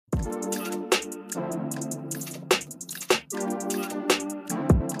Yo,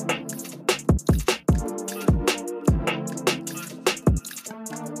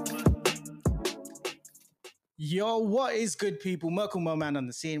 what is good, people? Merkle Moman on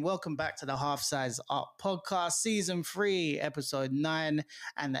the scene. Welcome back to the Half Size Up podcast, season 3, episode 9.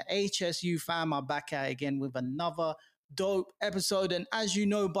 And the HSU fam are back at it again with another dope episode. And as you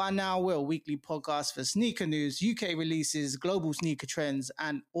know by now, we're a weekly podcast for sneaker news, UK releases, global sneaker trends,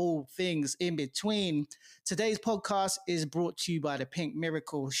 and all things in between. Today's podcast is brought to you by the Pink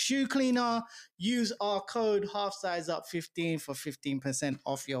Miracle Shoe Cleaner. Use our code HalfSizeUp15 for 15%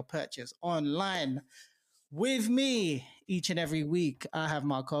 off your purchase online. With me each and every week, I have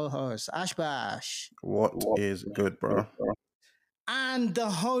my co-host, Ash Bash. What is good, bro? And the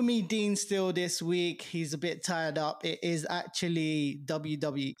homie Dean still this week. He's a bit tired up. It is actually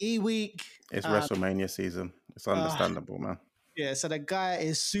WWE week. It's WrestleMania season. It's understandable, man. Yeah, so the guy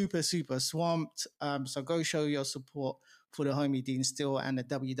is super, super swamped. So go show your support for the homie Dean Still and the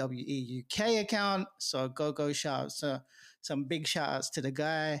WWE UK account. So go shout out. So some big shout outs to the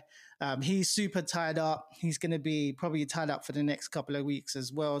guy. He's super tied up. He's going to be probably tied up for the next couple of weeks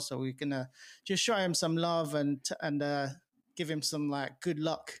as well. So we're going to just show him some love and give him some like good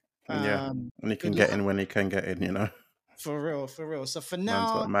luck. Yeah, and he can get in when he can get in, you know. For real. So for now,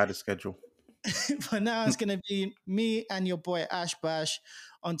 man's got a mad schedule. For now, it's going to be me and your boy Ash Bash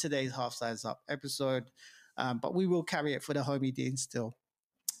on today's Half Size Up episode. But we will carry it for the homie Dean Still.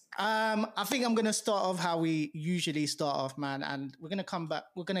 I think I'm going to start off how we usually start off, man. And I'm going to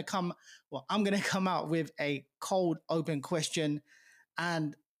come out with a cold open question.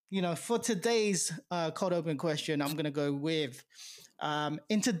 And, you know, for today's cold open question, I'm going to go with,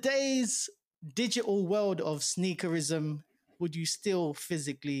 in today's digital world of sneakerism, would you still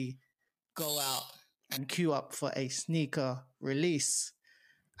physically go out and queue up for a sneaker release?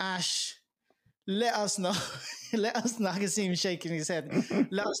 Ash, let us know. Let us know. I can see him shaking his head.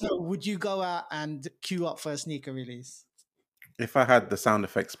 Let us know. Would you go out and queue up for a sneaker release? If I had the sound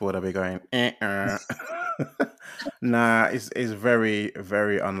effects board, I'd be going, Nah, it's very,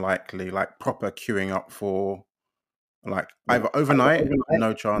 very unlikely. Like proper queuing up for like either overnight,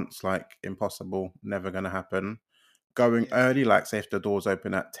 no chance, like impossible, never going to happen. Going early, like say if the doors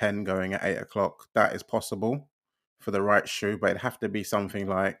open at 10, going at 8 o'clock, that is possible for the right shoe, but it'd have to be something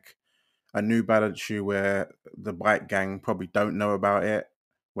like a New Balance shoe where the bike gang probably don't know about it,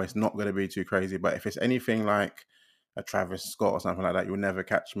 where it's not going to be too crazy. But if it's anything like a Travis Scott or something like that, you'll never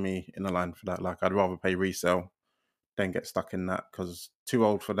catch me in a line for that. Like I'd rather pay resale than get stuck in that because too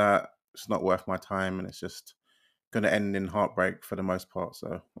old for that. It's not worth my time and it's just going to end in heartbreak for the most part.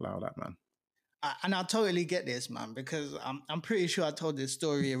 So allow that, man. And I totally get this, man, because I'm pretty sure I told this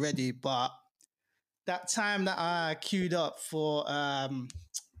story already, but that time that I queued up for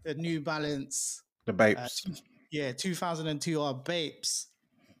the New Balance, the Bapes, 2002 are Bapes,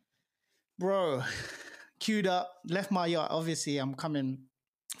 bro. Queued up, left my yard. Obviously, I'm coming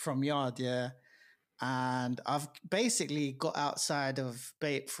from yard, and I've basically got outside of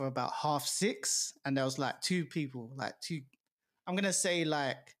Bape for about 6:30, and there was like two people, I'm gonna say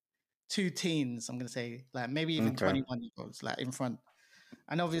like two teens. I'm gonna say like maybe even 21-year-olds, like in front.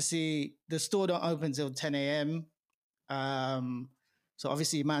 And obviously, the store don't open till 10 a.m. So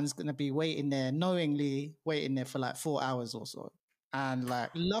obviously, man's gonna be knowingly waiting there for like 4 hours or so. And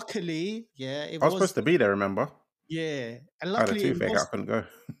like, luckily, I was supposed to be there. Remember? Yeah, and I had a luckily toothache. I couldn't go.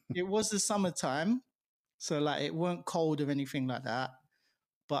 it was the summertime, so like it weren't cold or anything like that.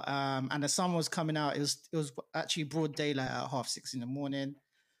 But and the sun was coming out. It was actually broad daylight at 6:30 in the morning.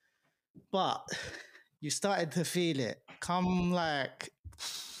 But you started to feel it come like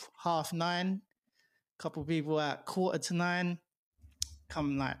 9:30. Couple people at 9:15.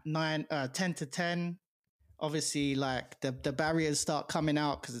 Come like 10 to 10. Obviously, like the barriers start coming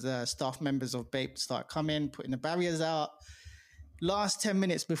out because the staff members of Bape start coming, putting the barriers out. Last 10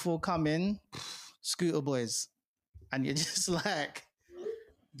 minutes before coming, scooter boys. And you're just like,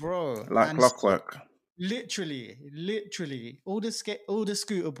 bro. Like clockwork. Literally. All the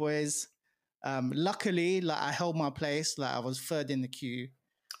scooter boys. Luckily, like I held my place. Like I was third in the queue.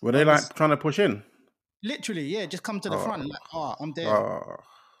 Were they like trying to push in? Literally, yeah. Just come to the front. Like, I'm there.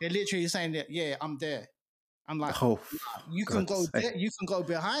 They're literally saying that, yeah, I'm there. I'm like, you can go there. You can go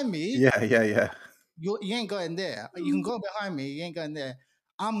behind me. Yeah. You ain't going there. You can go behind me. You ain't going there.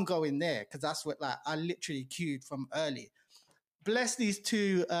 I'm going there because that's what like I literally queued from early. Bless these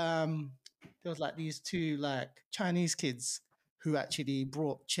two. There was like these two like Chinese kids who actually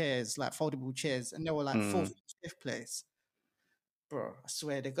brought chairs, like foldable chairs, and they were like 4th, 5th place. Bro, I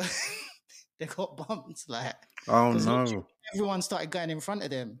swear they got bumped. Like, oh no! Everyone started going in front of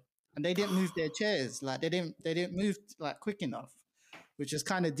them. and they didn't move their chairs. Like they didn't move like quick enough, which is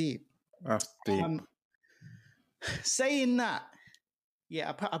kind of deep. That's deep. Saying that,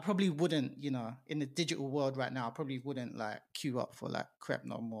 yeah, I probably wouldn't, in the digital world right now, I probably wouldn't like queue up for like crep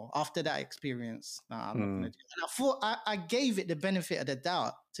no more. After that experience, nah, I'm not gonna do it. And I thought I gave it the benefit of the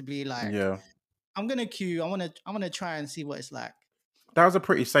doubt to be like, Yeah. I'm gonna queue. I wanna try and see what it's like. That was a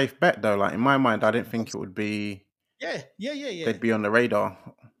pretty safe bet though. Like in my mind, I didn't think it would be. Yeah. They'd be on the radar.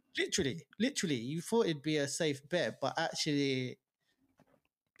 Literally, you thought it'd be a safe bet, but actually,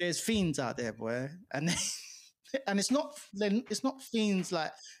 there's fiends out there, boy, and and it's not fiends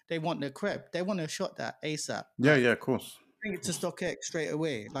like they want the crep. They want to shot that ASAP. Yeah, like, yeah, of course. Bring it to StockX straight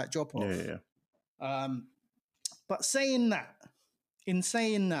away, like drop off. Yeah. But in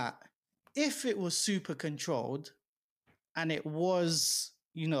saying that, if it was super controlled, and it was,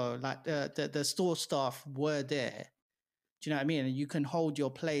 like the store staff were there. Do you know what I mean? And you can hold your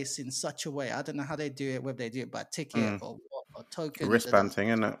place in such a way. I don't know how they do it, whether they do it by ticket or token. Wristband thing,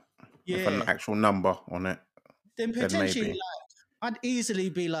 isn't it? Yeah. With an actual number on it. Then potentially, like, I'd easily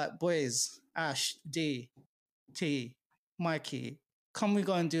be like, boys, Ash, D, T, Mikey, can we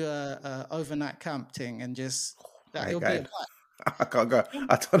go and do a overnight camp thing and just that it'll be a I can't go.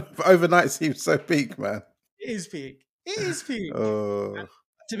 I don't know. Overnight seems so peak, man. It is peak.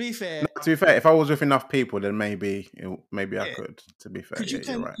 To be fair, if I was with enough people, then maybe I could. To be fair, you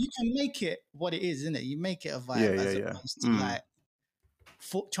can make it what it is, isn't it? You make it a vibe as opposed to like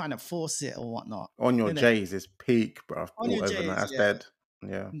trying to force it or whatnot. On your J's is peak, bro. On your overnight, J's, that's dead.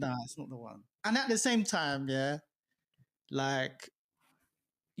 Yeah. Nah, it's not the one. And at the same time, like,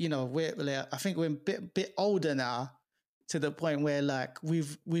 I think we're a bit older now, to the point where like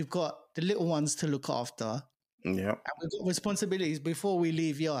we've got the little ones to look after. Yeah. And we've got responsibilities before we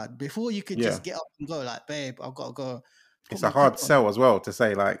leave yard. Before you could just get up and go, like, babe, I've got to go. It's a hard sell as well to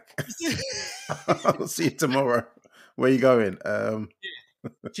say, like, I'll see you tomorrow. Where you going? Do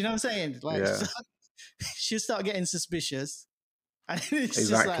you know what I'm saying? Like, she'll start getting suspicious. And it's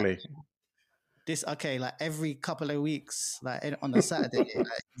exactly. Just like, like every couple of weeks, like on a Saturday, like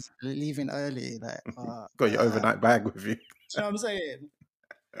leaving early, like got your overnight bag with you. You know what I'm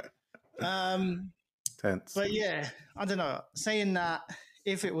saying? Tense. But yeah, I don't know. Saying that,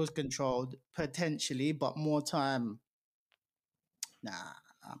 if it was controlled, potentially, but more time. Nah,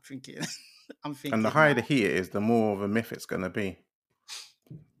 I'm thinking. And the higher the heat is, the more of a myth it's going to be.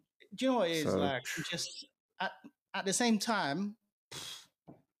 Do you know what it is? Like, just at the same time,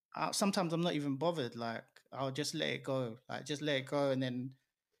 sometimes I'm not even bothered. Like, I'll just let it go. Like, just let it go, and then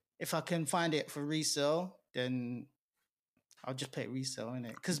if I can find it for resale, then I'll just pay resale,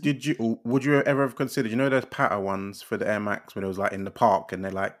 innit? Because would you ever have considered, those patter ones for the Air Max when it was like in the park and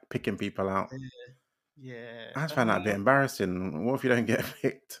they're like picking people out? Yeah. I just found that a bit embarrassing. What if you don't get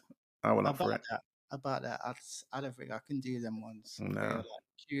picked? I went up for it. About that, I don't think I can do them ones. No. Like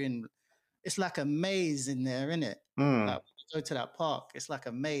queuing, it's like a maze in there, innit? Like, go to that park, it's like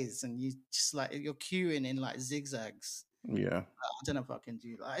a maze, and you just like you're queuing in like zigzags. Yeah, I don't know if I can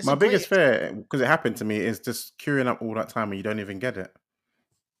do that. My biggest fear, because it happened to me, is just queuing up all that time and you don't even get it,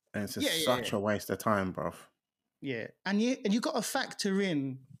 and it's just such a waste of time, bruv. Yeah, and you got to factor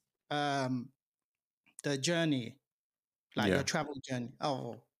in the journey, like your travel journey.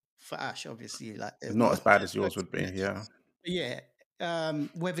 Oh, for Ash, obviously, like it's not as bad as yours would be. Yeah. Yeah.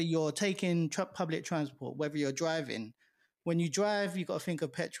 Whether you're taking public transport, whether you're driving. When you drive, you got to think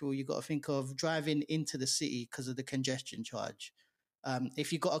of petrol. You got to think of driving into the city because of the congestion charge.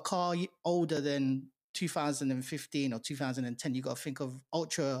 If you got a car older than 2015 or 2010, you got to think of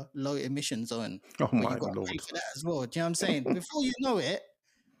ultra low emission zone. Oh my you got Lord! to pay for that as well. Do you know what I'm saying? Before you know it,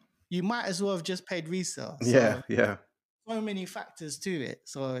 you might as well have just paid resale. So, so many factors to it,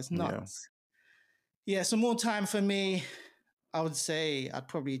 so it's nuts. Yeah, so more time for me. I would say I'd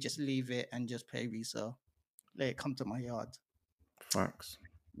probably just leave it and just pay resale. Let it come to my yard. Facts.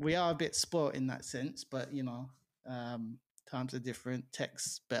 We are a bit spoiled in that sense, but times are different.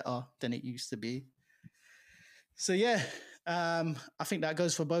 Tech's better than it used to be. So yeah, I think that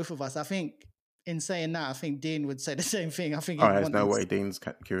goes for both of us. I think in saying that, I think Dean would say the same thing. I think there's no way Dean's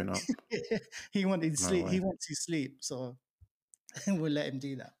queuing up. He wanted sleep. He wants to sleep, so we'll let him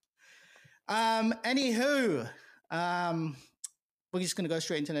do that. Anywho, we're just gonna go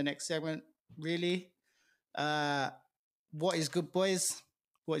straight into the next segment. Really. What is good, boys?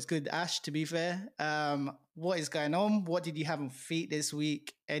 What is good, Ash, to be fair? What is going on? What did you have on feet this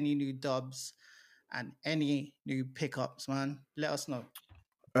week? Any new dubs and any new pickups, man? Let us know.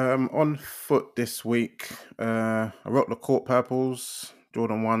 On foot this week, I rocked the Court Purples,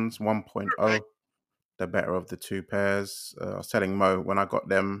 Jordan 1s 1.0, the better of the two pairs. I was telling Mo when I got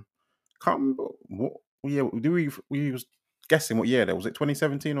them, Can't remember what year. We was guessing what year that was. It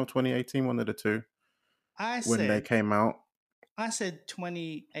 2017 or 2018? One of the two I when they said came out.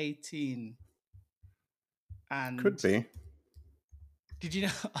 2018, Could and be. did you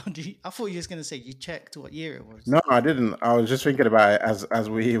know? I thought you was gonna say you checked what year it was, No, I didn't. I was just thinking about it as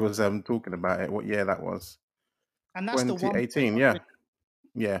we was talking about it. What year that was? and that's the one point 2018. Yeah,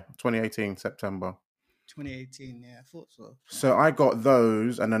 yeah, 2018 September. 2018. Yeah, I thought so. So I got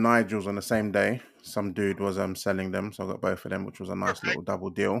those and the Nigels on the same day. Some dude was selling them, so I got both of them, which was a nice little double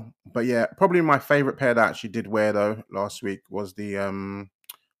deal. But yeah, probably my favorite pair that I actually did wear though last week was the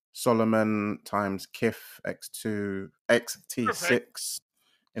Solomon times Kith X2 XT6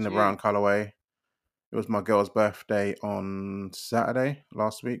 in the brown colorway. It was my girl's birthday on Saturday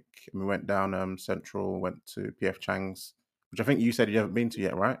last week. And we went down Central, went to PF Chang's, which I think you said you haven't been to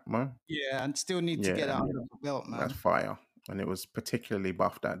yet, right, Mo? Yeah, and still need to get Yeah, out of the belt, that's man. fire. And it was particularly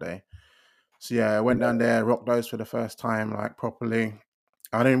buff that day. So yeah, I went down there, rocked those for the first time, like properly.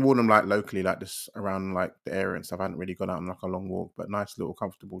 I didn't wear them like locally, like this around like the area and stuff. I hadn't really gone out on like a long walk, but nice little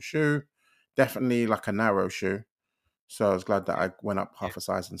comfortable shoe. Definitely like a narrow shoe. So I was glad that I went up half a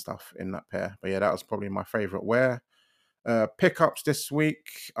size and stuff in that pair. But yeah, that was probably my favorite wear. Pickups this week.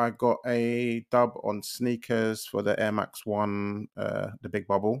 I got a dub on sneakers for the Air Max One, the Big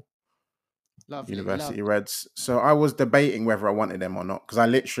Bubble. Lovely, University lovely. Reds. So I was debating whether I wanted them or not because I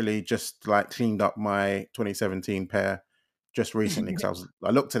literally just like cleaned up my 2017 pair just recently because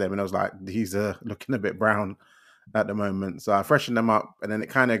I looked at them and I was like, these are looking a bit brown at the moment. So I freshened them up and then it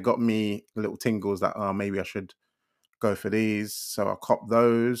kind of got me little tingles that maybe I should go for these. So I copped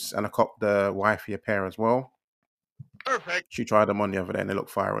those and I copped the wifey a pair as well. Perfect. She tried them on the other day and they look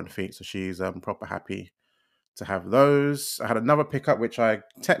fire on the feet, so she's proper happy to have those. I had another pickup which I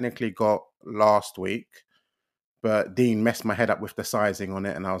technically got last week, but Dean messed my head up with the sizing on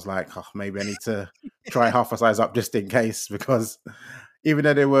it, and I was like, oh, maybe I need to try half a size up just in case, because even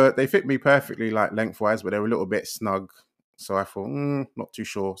though they fit me perfectly like lengthwise, but they were a little bit snug. So I thought, not too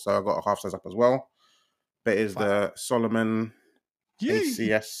sure. So I got a half size up as well. But it is the Solomon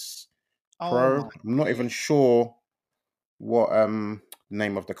ACS Pro. I'm not even sure what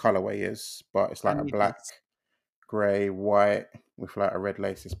name of the colorway is, but it's like a black, grey, white with like a red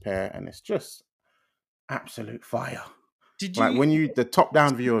laces pair, and it's just absolute fire. Did Like you when the top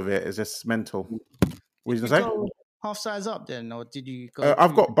down view of it is just mental. What did you say? go half size up then, or did you go?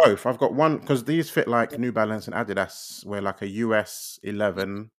 I've got both. I've got one because these fit like New Balance and Adidas, where like a US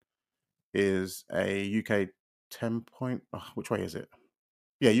 11 is a UK 10 point. Oh, which way is it?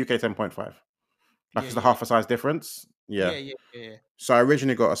 Yeah, UK 10.5. Like it's the half a size difference. Yeah. Yeah. So I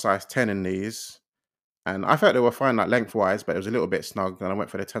originally got a size 10 in these, and I thought they were fine like lengthwise, but it was a little bit snug. And I went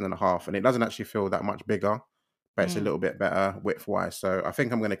for the 10.5, and it doesn't actually feel that much bigger, but it's a little bit better width-wise. So I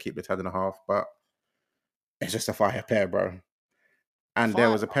think I'm going to keep the 10.5, but it's just a fire pair, bro. And there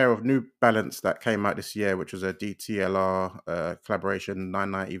was a pair of New Balance that came out this year, which was a DTLR collaboration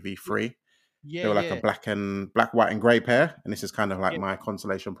 990 V3. Yeah, They were like a black, white, and grey pair, and this is kind of like my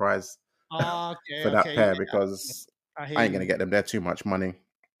consolation prize for that pair because I ain't gonna get them. They're too much money.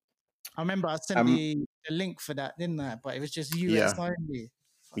 I remember I sent the link for that, didn't I? But it was just US only.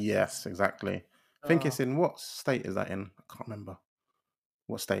 Yes, exactly. I think it's in what state is that in? I can't remember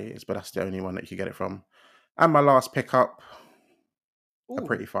what state it is, but that's the only one that you can get it from. And my last pickup, a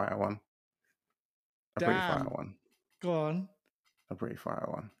pretty fire one. Pretty fire one. Go on. A pretty fire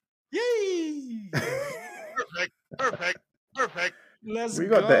one. Yay! Perfect. We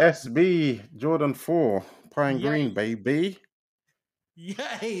got the SB Jordan 4 Pine Green, baby.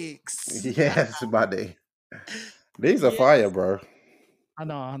 Yikes! Yes, buddy. These are fire, bro. I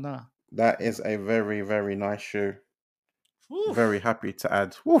know. That is a very, very nice shoe. Oof. Very happy to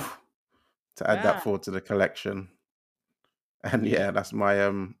add that forward to the collection. And yeah, that's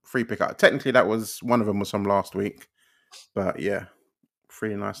my free pickup. Technically, that was one of them was from last week, but yeah,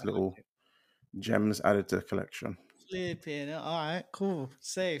 3 nice little gems added to the collection. Flipping. All right, cool,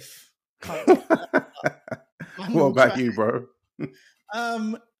 safe. What about you, bro?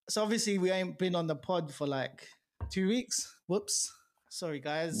 So obviously we ain't been on the pod for like 2 weeks. Whoops. Sorry,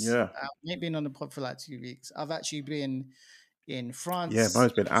 guys. Yeah. I ain't been on the pod for like 2 weeks. I've actually been in France. Yeah,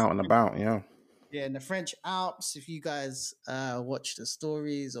 Mo's been out and about, yeah. Yeah, in the French Alps. If you guys watch the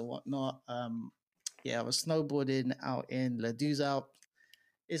stories or whatnot, I was snowboarding out in Les Deux Alpes.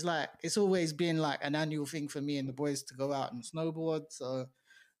 It's always been like an annual thing for me and the boys to go out and snowboard. So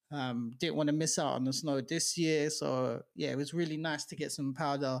didn't want to miss out on the snow this year. So yeah, it was really nice to get some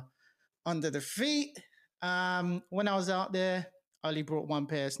powder under the feet. When I was out there, I only brought one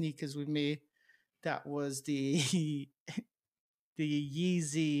pair of sneakers with me. That was the the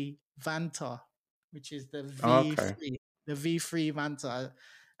Yeezy Vanta, which is the Oh, okay. V3 Vanta,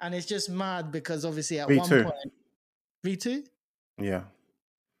 and it's just mad because obviously at one V2. point V2. Yeah.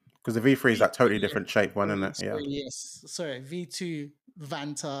 Because the V3 is that totally Yeah, different shape one, isn't it? Yeah. sorry, yes, sorry. V2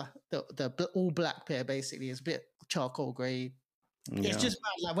 Vanta, the all black pair basically is a bit charcoal grey. It's Yeah. just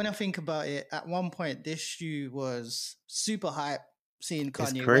mad. Like when I think about it, at one point this shoe was super hype. Seeing It's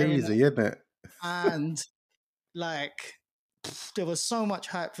Kanye wearing it, crazy, isn't it? and like there was so much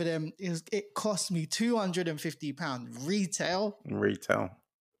hype for them. It cost me £250 retail, Retail.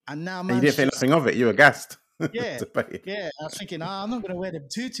 and now And you man's didn't think just nothing of it. You were gassed yeah. to pay. Yeah, I was thinking, I'm not going to wear them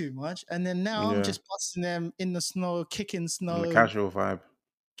too much. And then now I'm Yeah. just busting them in the snow, kicking And the snow, casual vibe.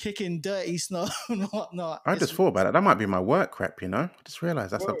 kicking dirty snow and whatnot. I just thought about it. That might be my work crep, you know? I just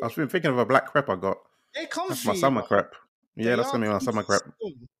realised Bro, I've been thinking of a black crep I got. they're That's my comfy, summer man. crep. Yeah, They that's are going to be my summer comfy crep.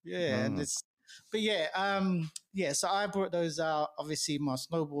 still. Yeah, and it's, but yeah, so I brought those out. Obviously, my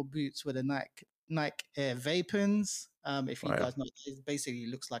snowboard boots were the Nike Air Vapors. If you Right. guys know, it basically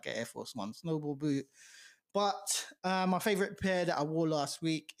looks like an Air Force One snowboard boot. But my favorite pair that I wore last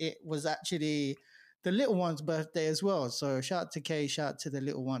week, it was actually the little one's birthday as well. So shout out to Kay, shout out to the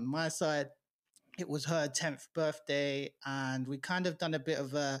little one. My side, it was her 10th birthday, and we kind of done a bit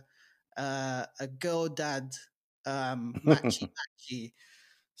of a girl dad matchy matchy.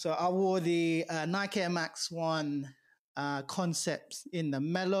 So I wore the Nike Air Max One concepts in the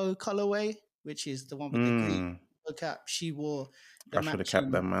mellow colorway, which is the one with the green cap. She wore the I should have kept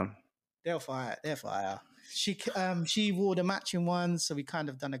matching. them, man. They're fire. They're fire. She wore the matching ones, so we kind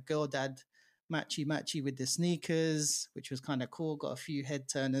of done a girl dad matchy with the sneakers, which was kind of cool. Got a few head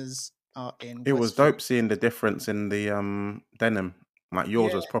turners out in It was Westfield. dope seeing the difference in the denim. Like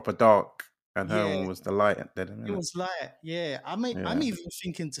yours Yeah, was proper dark and her yeah. one was the light denim, It innit? was light. Yeah, I'm Yeah. even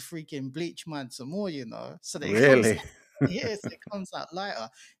thinking to freaking bleach mine some more, so that it comes Really? out, yeah, so it comes out lighter.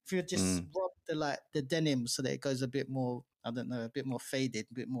 If you just rub the denim so that it goes a bit more, I don't know, a bit more faded,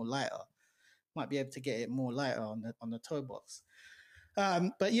 a bit more lighter, might be able to get it more lighter on the toe box.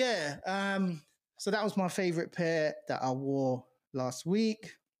 But yeah, so that was my favorite pair that I wore last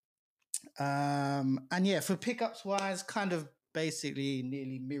week. And yeah, for pickups wise, kind of basically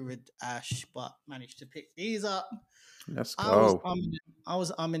nearly mirrored Ash, but managed to pick these up. Let's I was go.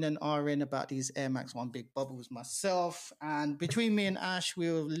 umming and ahhing about these Air Max One Big Bubbles myself, and between me and Ash, we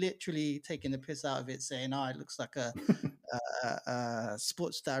were literally taking the piss out of it, saying, "Oh, it looks like a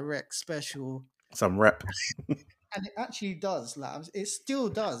Sports Direct special." Some rep. And it actually does. Like it still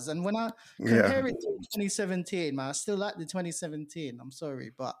does. And when I Yeah. compare it to 2017, man, I still like the 2017. I'm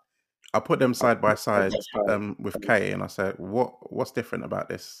sorry, but I put them side by side with Kay and I said, what's different about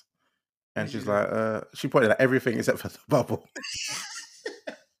this? And she's like, she pointed at everything except for the bubble.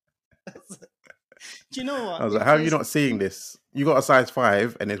 do you know what? I was like, how are you not seeing this? You got a size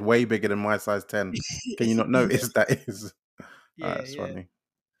 5 and it's way bigger than my size 10. Can you not notice that is? Yeah, That's funny.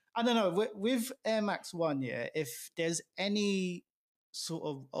 I don't know. With Air Max One, yeah, if there's any sort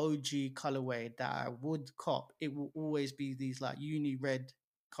of OG colorway that I would cop, it will always be these like uni red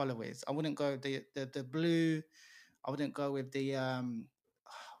colorways. I wouldn't go with the blue. I wouldn't go with the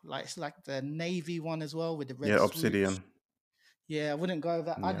like it's like the navy one as well with the red Yeah, swoosh. Obsidian. Yeah, I wouldn't go with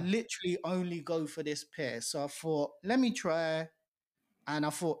that. I'd Yeah. literally only go for this pair. So I thought, let me try. And I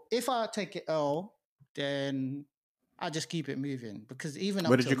thought, if I take it L, then I just keep it moving. Because even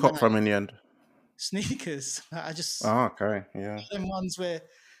Where up did till you cop now, from in the end? sneakers, I just Oh, okay. Yeah.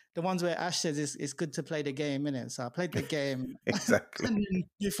 the ones where Ash says it's good to play the game, innit? So I played the game. Exactly. And then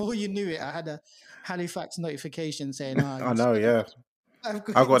before you knew it, I had a Halifax notification saying, I know, yeah. I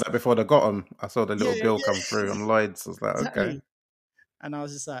 £5. got that before they got them. I saw the little Yeah, bill come through on Lloyd's. I was like, exactly. okay. And I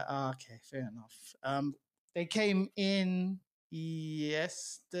was just like, okay, fair enough. They came in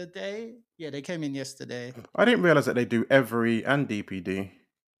yesterday. Yeah, they came in yesterday. I didn't realize that they do Every and DPD.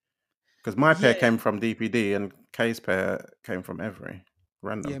 Because my pair came from DPD and Kay's pair came from Every.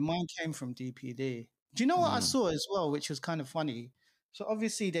 Random. Yeah, mine came from DPD. Do you know what I saw as well, which was kind of funny? So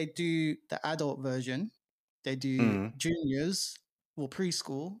obviously they do the adult version, they do juniors or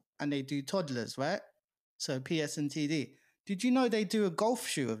preschool, and they do toddlers, right? So PS and TD. Did you know they do a golf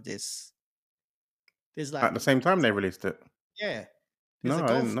shoe of this? There's like At the same time they released it. yeah, there's No, a I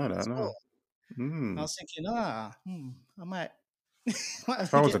golf didn't know one that. as well. No. I was thinking, I might.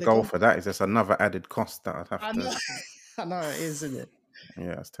 If I was a golfer, that is just another added cost that I'd have to. I know it is, isn't it?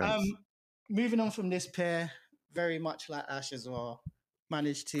 Yeah, it's tense. Moving on from this pair, very much like Ash as well,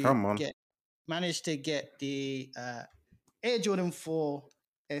 managed to get the Air Jordan 4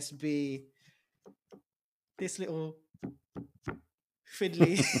 SB. This little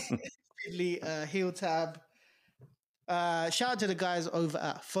fiddly heel tab. Shout out to the guys over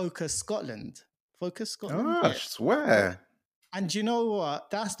at Focus Scotland. Focus Scotland, Oh, I yeah. swear. And you know what?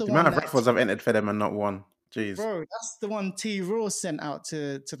 That's the The amount one of that raffles I've entered for them and not won. Jeez. bro, that's the one T Raw sent out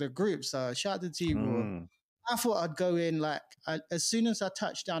to the group. So shout out to T Raw. Mm, I thought I'd go in like as soon as I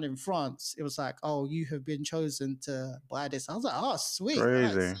touched down in France, it was like, oh, you have been chosen to buy this. I was like, oh, sweet,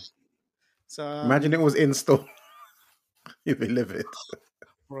 crazy. nice. So Imagine it was in store. You'd be livid.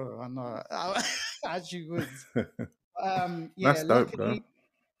 bro, I know. As you would. Yeah, That's dope, though. luckily,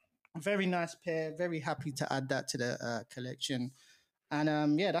 very nice pair. Very happy to add that to the collection.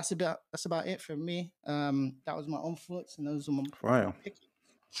 And yeah, that's about it from me. That was my on foots, and those were my Wow. picks.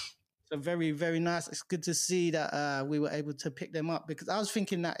 So very, very nice. It's good to see that we were able to pick them up because I was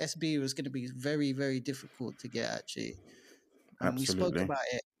thinking that SB was going to be very, very difficult to get actually. We spoke Absolutely. about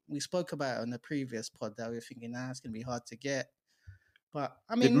it. We spoke about it on the previous pod that we were thinking, it's going to be hard to get. But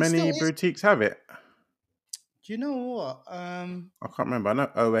I Did mean, it still many is. boutiques have it? Do you know what? I can't remember. I know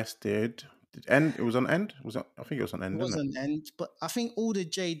OS did. Did End? It was on End. I think it was on End, It didn't it? wasn't End, but I think all the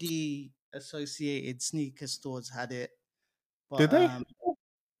JD associated sneaker stores had it. But Did they?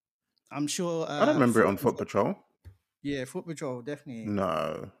 I'm sure. I don't remember it on Foot Patrol. Yeah, Foot Patrol definitely.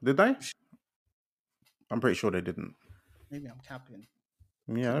 No, did they? I'm pretty sure they didn't. Maybe I'm capping.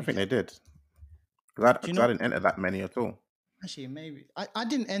 Yeah, I don't think they did. Because I didn't enter that many at all. Actually, maybe I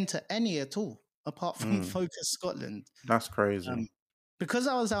didn't enter any at all apart from Focus Scotland. That's crazy. Because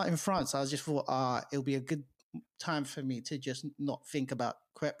I was out in France, I just thought, it'll be a good time for me to just not think about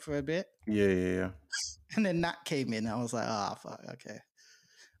Crep for a bit. Yeah. And then that came in. I was like, fuck, okay.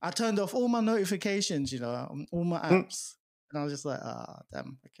 I turned off all my notifications, all my apps. And I was just like,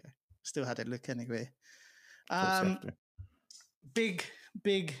 damn, okay. Still had a look anyway. Big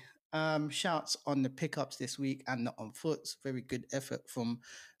shouts on the pickups this week and the on foots. Very good effort from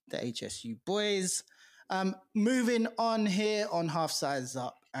the HSU boys. Moving on here on Half Size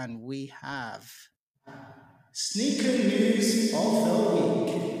Up, and we have Sneaker News of the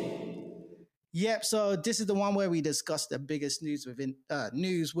Week. Yep, so this is the one where we discuss the biggest news within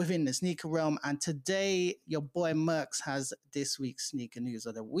the sneaker realm. And today, your boy Mercs has this week's Sneaker News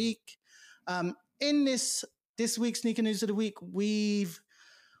of the Week. In this week's Sneaker News of the Week, we've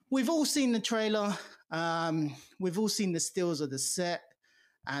all seen the trailer. We've all seen the stills of the set,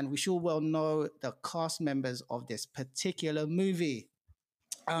 and we sure well know the cast members of this particular movie.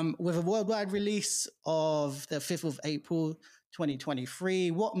 With a worldwide release of the 5th of April,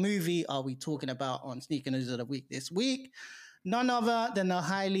 2023, what movie are we talking about on Sneaker News of the Week this week? None other than the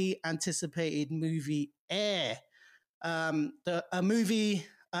highly anticipated movie Air. A movie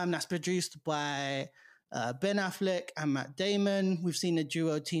that's produced by Ben Affleck and Matt Damon. We've seen the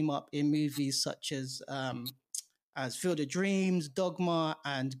duo team up in movies such as Field of Dreams, Dogma,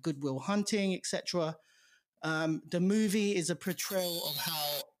 and Good Will Hunting, etc. The movie is a portrayal of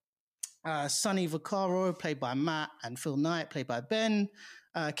how Sonny Vaccaro, played by Matt, and Phil Knight, played by Ben,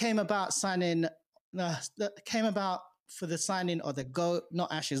 came about for the signing of the GOAT,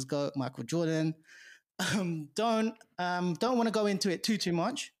 not Ash's GOAT, Michael Jordan. Don't want to go into it too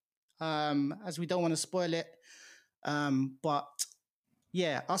much, as we don't want to spoil it. But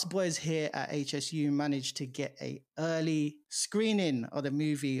yeah, us boys here at HSU managed to get a early screening of the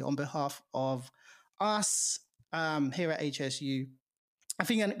movie on behalf of us here at HSU. I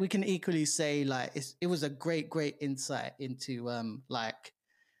think we can equally say it was a great insight into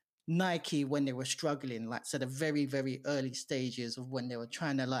Nike when they were struggling, so the very, very early stages of when they were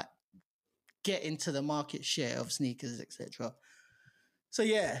trying to get into the market share of sneakers, etc. So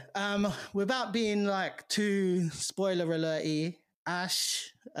yeah, without being too spoiler alerty,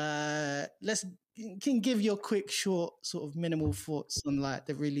 Ash, can give your quick, short, sort of minimal thoughts on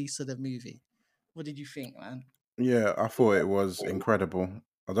the release of the movie. What did you think, man? Yeah, I thought it was incredible.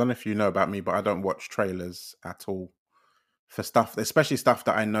 I don't know if you know about me, but I don't watch trailers at all for stuff, especially stuff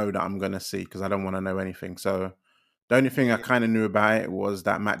that I know that I'm going to see because I don't want to know anything. So the only thing I kind of knew about it was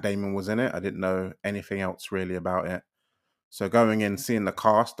that Matt Damon was in it. I didn't know anything else really about it. So going in, seeing the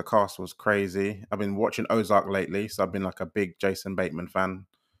cast was crazy. I've been watching Ozark lately, so I've been a big Jason Bateman fan.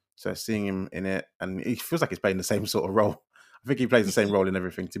 So seeing him in it, and he feels like he's playing the same sort of role. I think he plays the same role in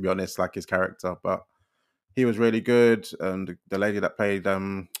everything, to be honest, like his character. But he was really good. And the lady that played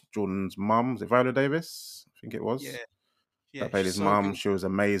Jordan's mum, is it Viola Davis? I think it was. Yeah. That played his mum. She was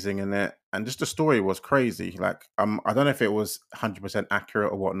amazing in it. And just the story was crazy. I don't know if it was 100%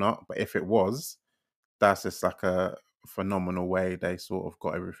 accurate or whatnot, but if it was, that's just a phenomenal way they sort of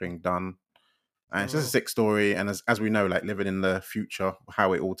got everything done. And it's just a sick story. And as we know, living in the future,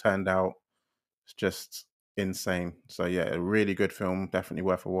 how it all turned out, it's just insane. So yeah, a really good film. Definitely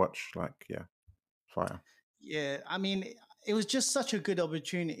worth a watch. Fire. Yeah, I mean, it was just such a good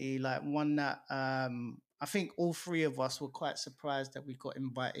opportunity, like one that I think all three of us were quite surprised that we got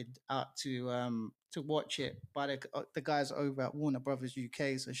invited out to watch it by the guys over at Warner Brothers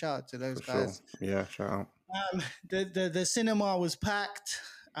UK. So shout out to those for sure. guys. Yeah, shout out. The cinema was packed.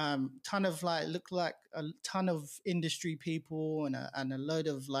 Ton of like looked like a ton of industry people and a load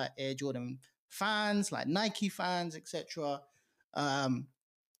of like Air Jordan fans, like Nike fans, etc. Um,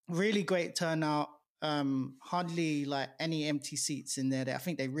 really great turnout. Hardly like any empty seats in there. I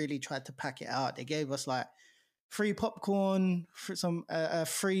think they really tried to pack it out. They gave us like free popcorn, for some a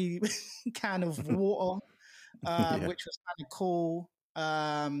free can of water, Yeah. which was kind of cool.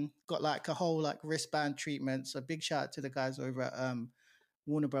 Got like a whole like wristband treatment. So big shout out to the guys over at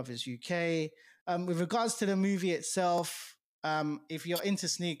Warner Brothers UK. With regards to the movie itself, if you're into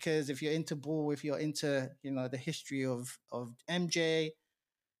sneakers, if you're into ball, if you're into the history of MJ,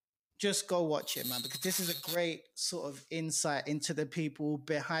 just go watch it, man, because this is a great sort of insight into the people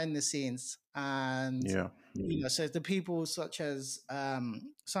behind the scenes. And Yeah. so the people such as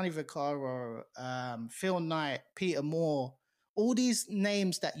Sonny Vaccaro, Phil Knight, Peter Moore, all these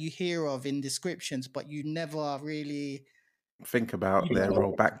names that you hear of in descriptions, but you never really Think about their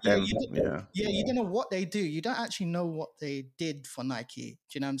role back then. you don't know what they do. You don't actually know what they did for Nike.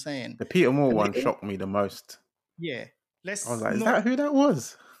 Do you know what I'm saying? The Peter Moore And one shocked me the most. yeah, I was let's like, is not that who that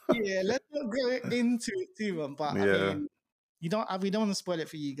was? let's not go into it too much. But I Yeah. mean, we don't want to spoil it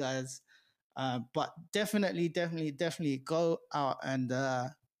for you guys. But definitely go out and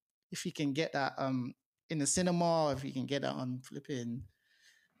if you can get that in the cinema, or if you can get that on flipping.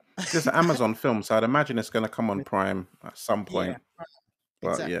 It's an Amazon film, so I'd imagine it's going to come on Prime at some point. Yeah,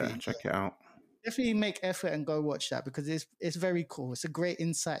 But exactly. yeah, check it out. Definitely make effort and go watch that because it's very cool. It's a great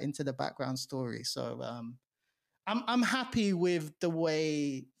insight into the background story. So I'm happy with the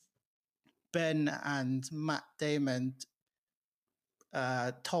way Ben and Matt Damon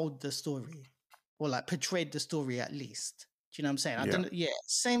told the story, or like portrayed the story at least. Do you know what I'm saying? I don't. Yeah,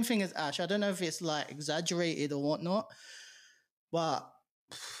 same thing as Ash. I don't know if it's like exaggerated or whatnot, but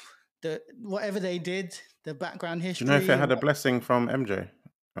whatever they did, the background history. Do you know if it had a blessing from MJ?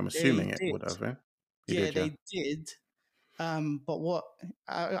 I'm assuming it would have. They did. But what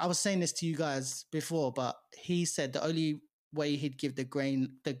I was saying this to you guys before, but he said the only way he'd give the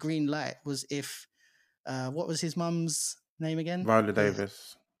green light was if what was his mum's name again? Viola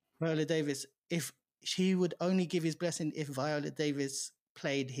Davis. Viola Davis. If he would only give his blessing if Viola Davis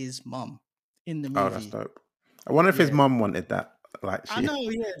played his mum in the movie. Oh, that's dope. I wonder if his mum wanted that. Like, I know,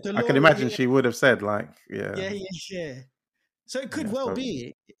 yeah. I can imagine she would have said, like, yeah. So it could well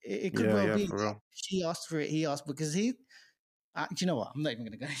be. It could well be. She asked for it. He asked because he. Do you know what? I'm not even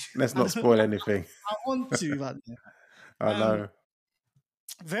going to go. Let's not spoil anything. I want to, but I know.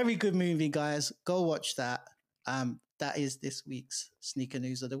 Very good movie, guys. Go watch that. That is this week's sneaker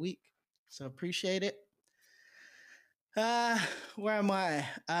news of the week. So appreciate it. Where am I?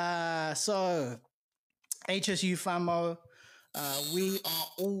 So HSU FAMO. We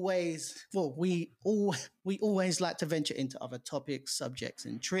always like to venture into other topics, subjects,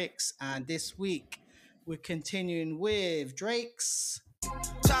 and tricks. And this week we're continuing with Drake's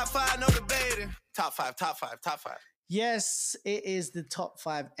Top 5, no debating. Top 5. Yes, it is the top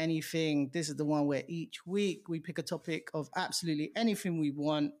 5 anything. This is the one where each week we pick a topic of absolutely anything we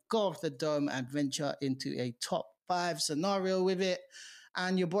want, go off the dome and venture into a top 5 scenario with it.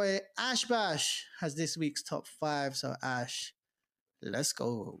 And your boy Ash Bash has this week's top 5. So Ash, let's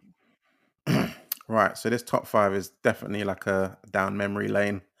go. Right. So this top 5 is definitely like a down memory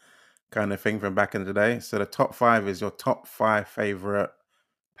lane kind of thing from back in the day. So the top 5 is your top 5 favorite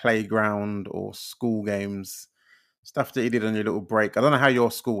playground or school games, stuff that you did on your little break. I don't know how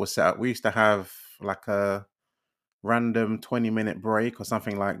your school was set up. We used to have like a random 20-minute break or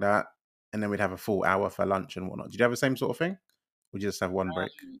something like that. And then we'd have a full hour for lunch and whatnot. Did you have the same sort of thing? Or did you just have one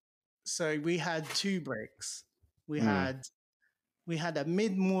break? So we had 2 breaks. We had a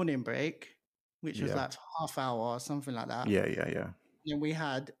mid-morning break, which was like half hour or something like that. Yeah. And we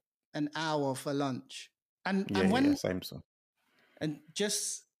had an hour for lunch. And same so. And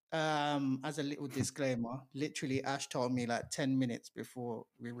just as a little disclaimer, literally Ash told me like 10 minutes before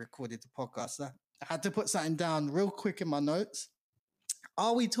we recorded the podcast that I had to put something down real quick in my notes.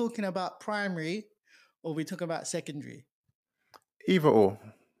 Are we talking about primary or are we talking about secondary? Either or.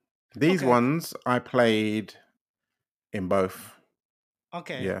 These ones I played in both.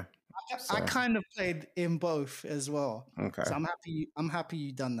 Okay. Yeah. I kind of played in both as well. Okay. So I'm happy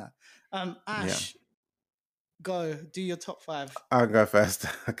you done that. Ash, go do your top 5. I'll go first.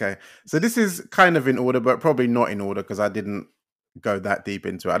 Okay. So this is kind of in order, but probably not in order because I didn't go that deep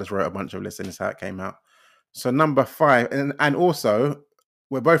into it. I just wrote a bunch of lists and it's how it came out. So number 5, and also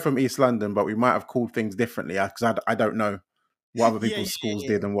we're both from East London, but we might have called things differently because I don't know what other Yeah, people's schools yeah.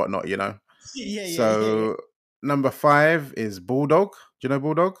 did and whatnot, you know. Yeah. So number 5 is Bulldog. Do you know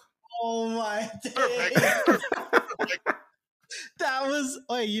Bulldog? Oh my days. That was,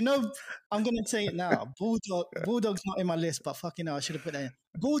 wait, you know, I'm gonna say it now. Bulldog's not in my list, but fucking hell, I should have put that in.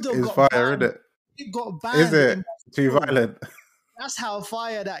 Bulldog It's got fire, banned. isn't it? It got Is banned in it my too school. violent? That's how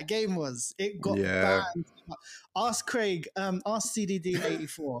fire that game was. It got Yeah. banned. Ask Craig, ask CDD in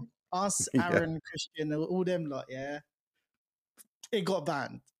 84, ask Aaron, Christian, all them lot, yeah. It got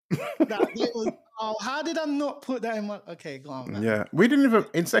banned. It was, oh, how did I not put that in my, okay, go on, man. Yeah. We didn't even,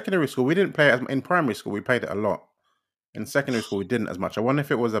 in secondary school, we didn't play it in primary school, we played it a lot. In secondary school, we didn't as much. I wonder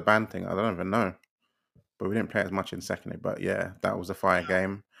if it was a band thing. I don't even know. But we didn't play as much in secondary. But yeah, that was a fire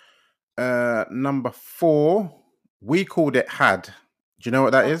game. Number 4, we called it Had. Do you know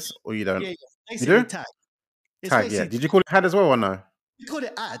what that is? Or you don't? Yeah. You Basically do? tag. Tag, yeah. Did you call it Had as well or no? We called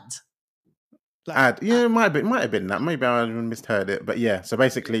it ad. Like, Ad. Yeah, it might have been that. Maybe I misheard it. But yeah, so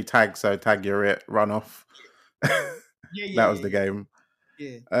basically tag, so tag you're it, run off. That was the game.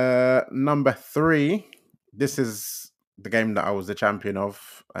 Yeah. Number 3, this is the game that I was the champion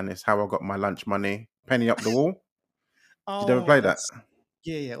of, and it's how I got my lunch money. Penny Up the Wall. Did you ever play that?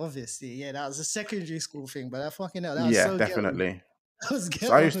 Yeah, obviously. Yeah, that was a secondary school thing, but that fucking hell, that was Yeah, so definitely. That was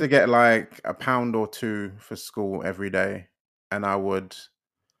So I used to get like £1 or £2 for school every day, and I would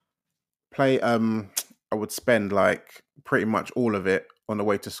play. I would spend like pretty much all of it on the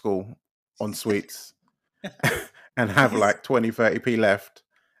way to school on sweets, and have like 20-30p left,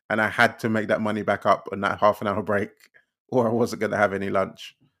 and I had to make that money back up on that half an hour break, or I wasn't going to have any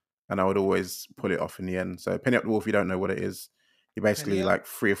lunch, and I would always pull it off in the end. So Penny Up the Wall, if you don't know what it is, you basically like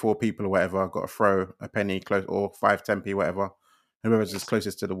 3 or 4 people or whatever got to throw a penny close, or 5-10p, whatever. Whoever's just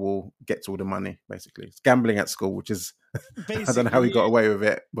closest to the wall gets all the money. Basically, it's gambling at school, which is I don't know how we got away with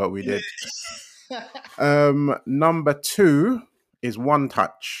it, but we did. Number 2 is One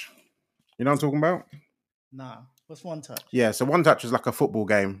Touch. You know what I'm talking about? Nah, what's One Touch? Yeah, so One Touch is like a football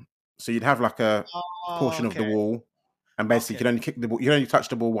game. So you'd have like a portion of the wall, and basically you can only kick the ball. You can only touch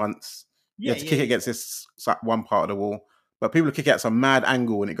the ball once. You have to kick it against this one part of the wall. But people kick it at some mad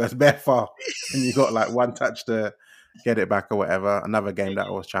angle, and it goes bare far, and you got like one touch to get it back or whatever. Another game that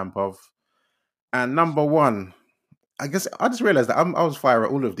I was champ of. And number 1, I guess I just realized that I was fire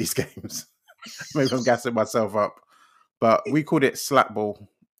at all of these games. Maybe I'm gassing myself up, but we called it slap ball.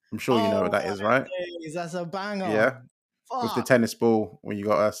 I'm sure you know what that is, right? That's a banger. Yeah. Fuck. With the tennis ball, when you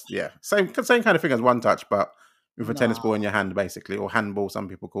got us, same kind of thing as One Touch, but with a tennis ball in your hand, basically, or handball, some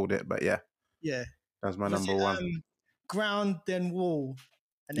people called it. But yeah, that's my number 1. Ground then wall.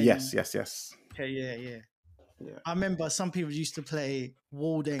 And then, yes. Okay, yeah. I remember some people used to play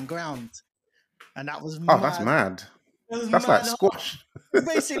wall then ground, and that was mad. That's mad. That's like squash.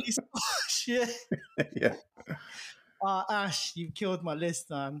 Basically squash, yeah. Yeah. Ash, you killed my list,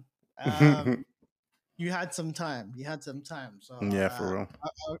 man. You had some time. So yeah, for real.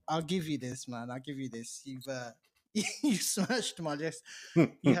 I'll give you this, man. I'll give you this. You've you smashed my list.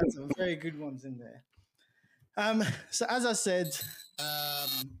 You had some very good ones in there. So as I said,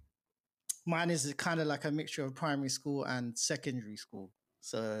 mine is kind of like a mixture of primary school and secondary school.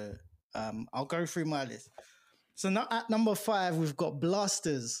 So I'll go through my list. So now at number 5, we've got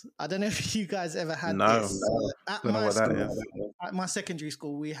Blasters. I don't know if you guys ever had this. At don't know what that is. At my secondary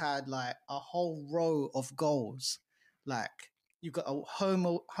school, we had like a whole row of goals. Like you've got a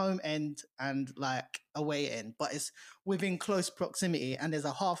home end and like away end, but it's within close proximity, and there's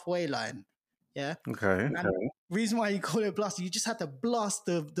a halfway line. Yeah. Okay. And the reason why you call it blaster, you just had to blast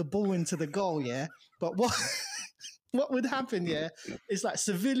the ball into the goal. Yeah. But what would happen? Yeah, is like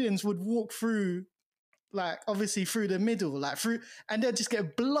civilians would walk through. Like obviously through the middle, like through, and they'll just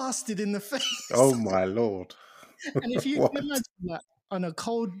get blasted in the face. Oh my Lord! And if you can imagine that on a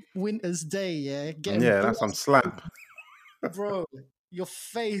cold winter's day, that's some slap, bro. Your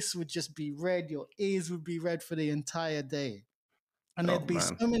face would just be red, your ears would be red for the entire day, and there'd be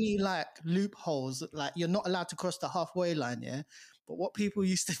so many like loopholes. Like you're not allowed to cross the halfway line, yeah. But what people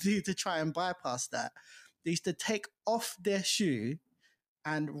used to do to try and bypass that, they used to take off their shoe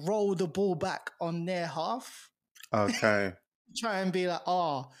and roll the ball back on their half. Okay. Try and be like,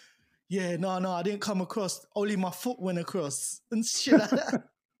 no, I didn't come across. Only my foot went across and shit like that.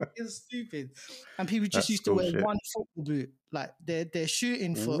 It's stupid. And people just used to wear one football boot. Like their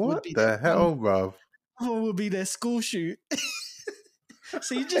shooting foot would be the hell, bro? Would be their school shoe.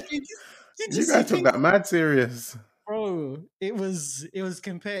 So you guys took that mad serious. Bro, it was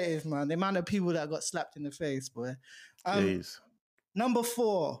competitive, man. The amount of people that got slapped in the face, boy. Jeez. Number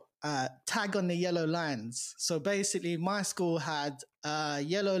 4, tag on the yellow lines. So basically, my school had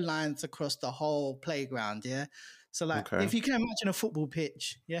yellow lines across the whole playground. Yeah. So like, Okay. if you can imagine a football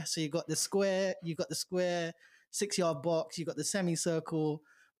pitch, yeah. So you got the square, 6-yard box, you got the semicircle,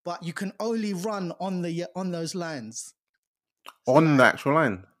 but you can only run on those lines. So On the like, actual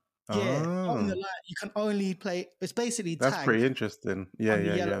line. yeah, on the Oh, line, you can only play. It's basically that's tag pretty interesting. Yeah, on the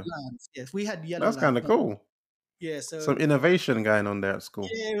yeah, yellow yeah. lines. Yes, we had yellow That's kind lines. of cool. Yeah, so Some innovation going on there at school.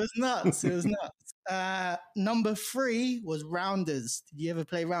 yeah, it was nuts. It was nuts. Number 3 was rounders. Did you ever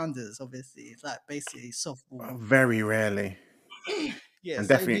play rounders? Obviously, it's like basically softball. Very rarely. Yeah, And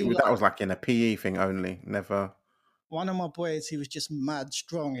so it'd be definitely, that like was like in a PE thing only. Never one of my boys. He was just mad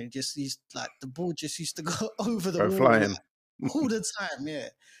strong, and just used like the ball just used to go over the go wall flying. like, all the time. Yeah.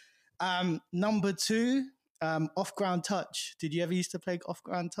 Number 2, off ground touch. Did you ever used to play off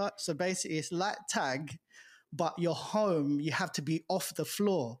ground touch? So basically, it's like tag, but you're home. You have to be off the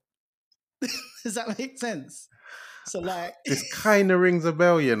floor. Does that make sense? So like, This kind of rings a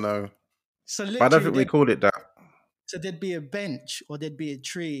bell, you know. so But I don't literally, think we called it that. so there'd be a bench or there'd be a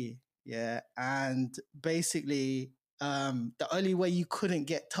tree, yeah, and basically, the only way you couldn't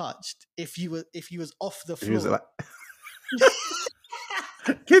get touched if you was off the It was floor.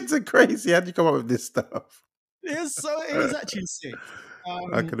 like, kids are crazy. How'd you come up with this stuff? It was actually sick.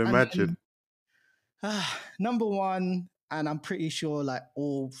 I can And imagine. then, number 1, and I'm pretty sure like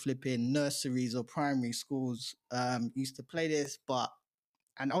all flipping nurseries or primary schools used to play this,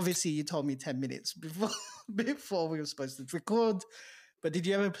 and obviously you told me 10 minutes before we were supposed to record. But did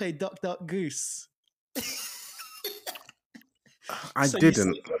you ever play Duck Duck Goose? I So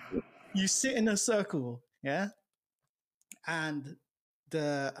didn't. You sit in a circle, yeah, and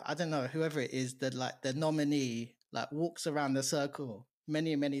I don't know, whoever it is, the nominee like walks around the circle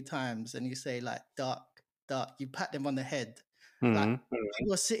many times, and you say like duck, duck. You pat them on the head, like Mhm.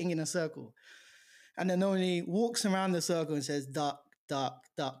 people are sitting in a circle, and the nominee walks around the circle and says duck, duck,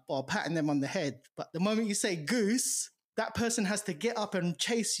 duck, or patting them on the head. But the moment you say goose, that person has to get up and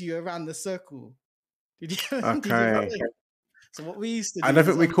chase you around the circle. Did you? Okay. So what we used to do I don't is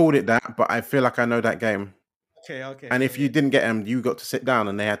think we called it that, but I feel like I know that game. okay. And if you didn't get them, you got to sit down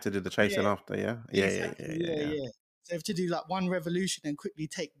and they had to do the chasing Yeah, after, yeah? exactly. Yeah. Yeah. So they have to do like one revolution and quickly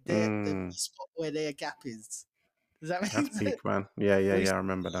take the spot where their gap is. Does that make That's sense? peak, man. Yeah, I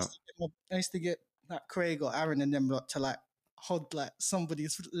remember that. I used to get like Craig or Aaron and them lot to like hold like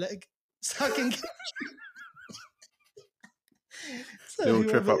somebody's leg so I can get so Little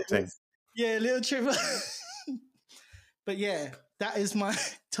trip whoever up it thing. is. Yeah, little trip. But yeah, that is my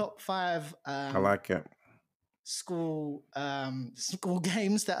top 5 I like it. school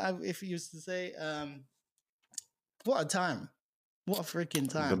games that if you used to say. What a time. What a freaking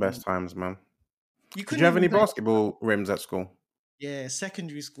time. The best times, man. You Did couldn't you have even any play. basketball rims at school? Yeah,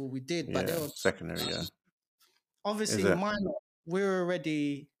 secondary school we did, but Yeah, they were secondary, yeah. obviously Is it? mine.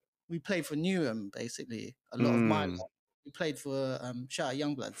 We played for Newham basically. A lot of mine we played for Shire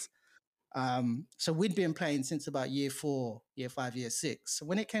Youngbloods. So we'd been playing since about year 4, year 5, year 6. So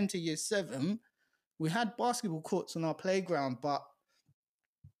when it came to year 7, we had basketball courts on our playground, but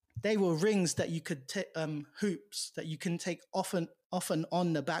they were rings that you could take, hoops that you can take off and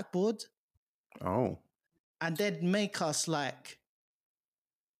on the backboard. Oh. And they'd make us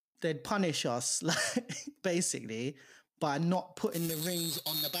they'd punish us like basically by not putting the rings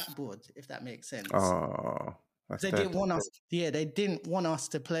on the backboard, if that makes sense. Oh. They didn't want us. Yeah, they didn't want us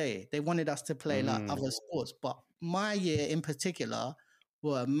to play. They wanted us to play like other sports. But my year in particular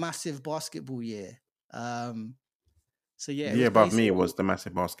were a massive basketball year. So yeah, The year above me was the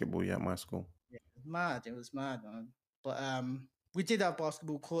massive basketball year at my school. Yeah, it was mad, man. But we did have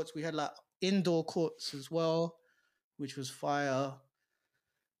basketball courts. We had like indoor courts as well, which was fire.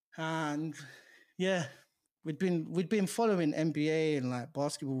 And yeah, we'd been following NBA and like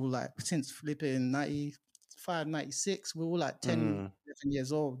basketball like since flipping 95, 96. We were all like 10, 11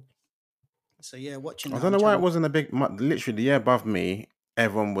 years old. So yeah, watching. I don't know why it wasn't a big. Literally, the year above me,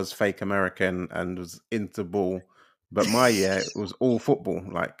 everyone was fake American and was into ball, but my year it was all football.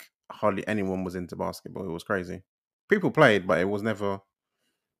 Like hardly anyone was into basketball. It was crazy. People played, but it was never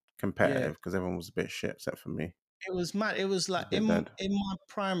competitive because everyone was a bit shit, except for me. It was mad. It was like in my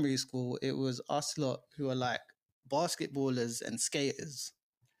primary school, it was us lot who are like basketballers and skaters,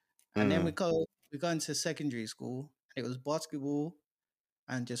 and then we go into secondary school. It was basketball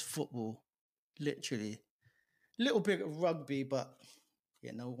and just football, literally. A little bit of rugby, but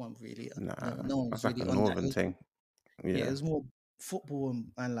yeah, no one really. No one that's really like a on northern that. thing. Yeah, it was more football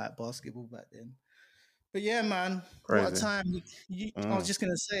and like basketball back then. But yeah, man, Crazy. what a time! I was just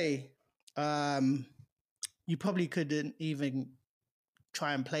gonna say, you probably couldn't even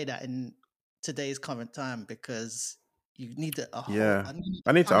try and play that in today's current time because you need a whole. Yeah. I need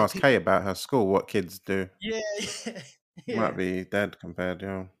I need to 100 ask people. Kay about her school, what kids do. Yeah, yeah. Might be dead compared,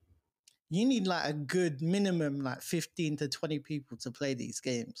 yeah. You need like a good minimum, like 15 to 20 people to play these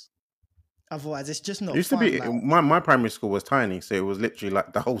games. Otherwise, it's just It not used to fun. be, Like, my primary school was tiny, so it was literally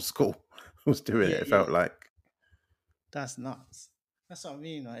like the whole school was doing yeah, it, it yeah. felt like. That's nuts. That's what I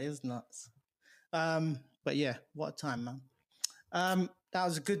mean. Like, it is nuts. But yeah, what a time, man. That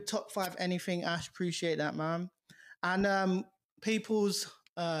was a good top 5 anything, Ash. Appreciate that, man. And peoples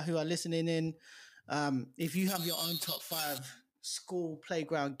who are listening in, if you have your own top 5 school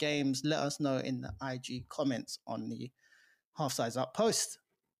playground games, let us know in the IG comments on the Half Size Up post.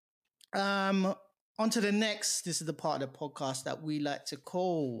 On to the next. This is the part of the podcast that we like to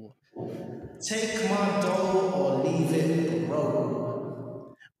call Take My Dough or Leave It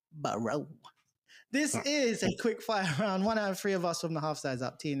Bro. This is a quick fire round. 1 out of 3 of us from the Half Size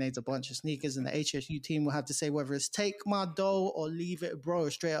Up team names a bunch of sneakers, and the HSU team will have to say whether it's take my dough or leave it, bro.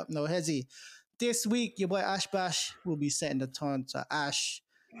 Straight up, no hezzy. This week, your boy Ash Bash will be setting the tone. So, Ash,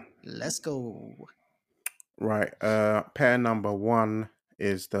 let's go. Right. Pair number 1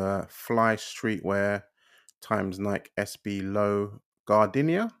 is the Fly Streetwear times Nike SB Low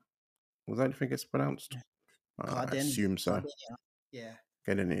Gardenia. Was that how you think it's pronounced? I assume so. Gardenia. Yeah.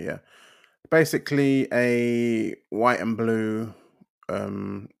 Gardenia, yeah. Basically a white and blue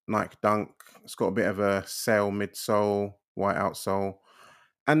Nike Dunk. It's got a bit of a sail midsole, white outsole.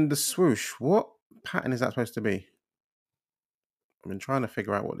 And the swoosh, what pattern is that supposed to be? I've been trying to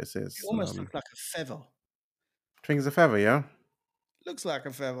figure out what this is. It almost looks like a feather. I think it's a feather, yeah? Looks like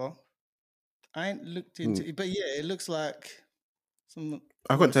a feather. I ain't looked into it, but yeah, it looks like some.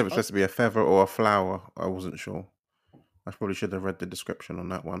 I couldn't tell if it's supposed to be a feather or a flower. I wasn't sure. I probably should have read the description on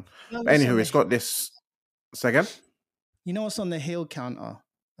that one. But anywho, it's got this. Say again? You know what's on the heel counter?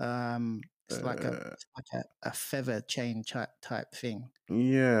 It's like a feather chain type thing.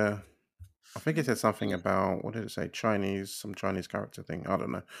 Yeah. I think it said something about, what did it say? Some Chinese character thing. I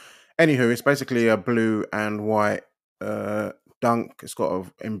don't know. Anywho, it's basically a blue and white dunk. It's got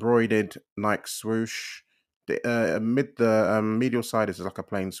an embroidered Nike swoosh. The medial side is like a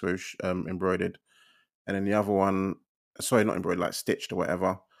plain swoosh, embroidered. And then the other one, sorry, not embroidered, like stitched or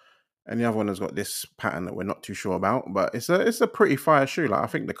whatever. And the other one has got this pattern that we're not too sure about, but it's a pretty fire shoe. Like, I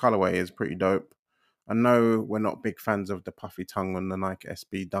think the colorway is pretty dope. I know we're not big fans of the puffy tongue on the Nike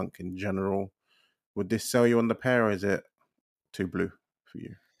SB Dunk in general. Would this sell you on the pair, or is it too blue for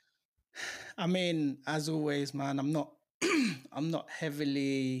you? I mean, as always, man, I'm not I'm not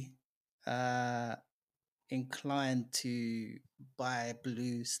heavily inclined to buy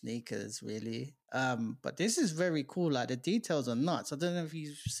blue sneakers, really. But this is very cool. Like, the details are nuts. I don't know if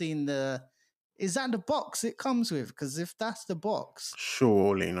you've seen is that the box it comes with? Because if that's the box,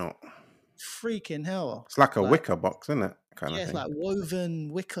 surely not. Freaking hell! It's like a wicker box, isn't it? Kind of thing. It's like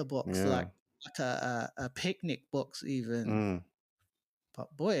woven wicker box, like a picnic box, even.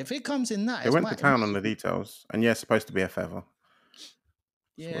 But boy, if it comes in that, they went to town on the details, and yeah, it's supposed to be a feather.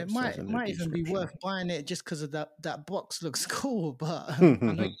 Yeah, it might even be worth buying it just because of that box looks cool. But I know you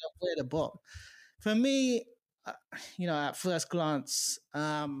don't wear the box. For me, at first glance,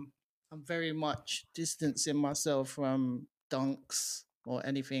 I'm very much distancing myself from dunks or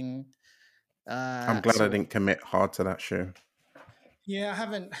anything. I'm glad I didn't commit hard to that shoe. Yeah, I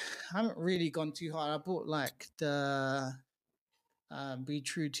haven't really gone too hard. I bought like the be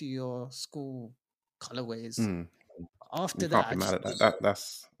true to your school colorways. After that, can't be mad at that.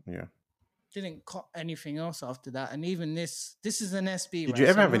 That's yeah. Didn't cop anything else after that, and even this is an SB. Did you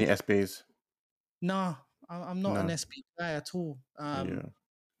ever have any SBs? No, I'm not an SB guy at all. I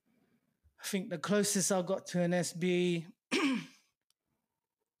think the closest I got to an SB.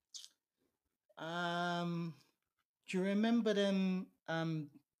 Do you remember them?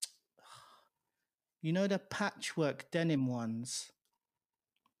 You know the patchwork denim ones.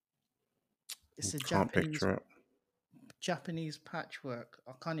 It's a Japanese patchwork.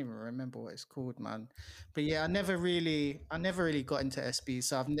 I can't even remember what it's called, man. But yeah, I never really got into SB,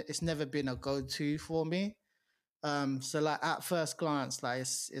 so it's never been a go-to for me. So like at first glance, like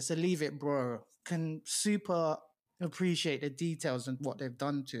it's a leave it, bro. Can super appreciate the details and what they've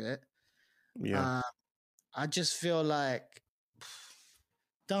done to it. Yeah. I just feel like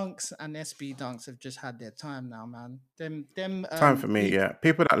dunks and SB dunks have just had their time now, man. Them time for me, yeah.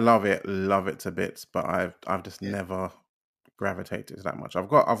 People that love it to bits, but I've just never gravitated that much. I've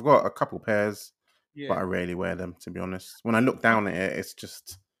got a couple pairs, but I rarely wear them, to be honest. When I look down at it, it's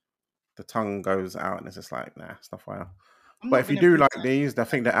just the tongue goes out and it's just like, nah, it's not fire. But if you do like these, I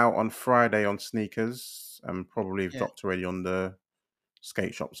think they're out on Friday on sneakers and probably dropped already on the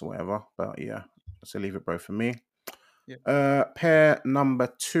skate shops or whatever. But yeah, so leave it bro for me. Yeah. Pair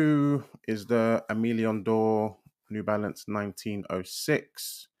number 2 is the Emilion Dor New Balance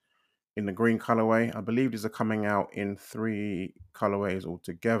 1906 in the green colorway. I believe these are coming out in 3 colorways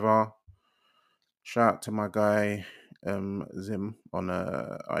altogether. Shout out to my guy Zim on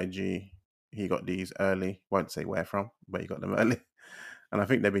IG. He got these early. Won't say where from, but he got them early. And I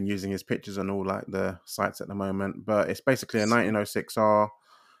think they've been using his pictures on all like the sites at the moment. But it's basically a 1906R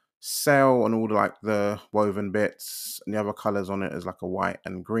sail on all like the woven bits, and the other colors on it is like a white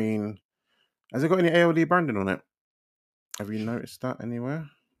and green. Has it got any ALD branding on it? Have you noticed that anywhere?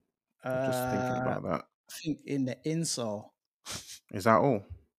 I'm just thinking about that. I think in the insole. Is that all?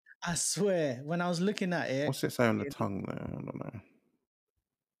 I swear, when I was looking at it, What's it say on the tongue there? I don't know.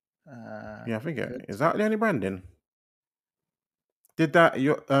 Yeah, I think good. is that the only branding? Did that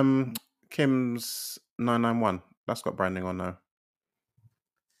your Kim's 991? That's got branding on now.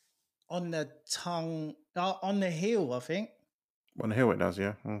 On the tongue, on the heel, I think. On the heel it does,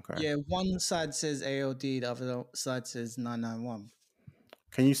 yeah. Okay. Yeah, one side says ALD, the other side says 991.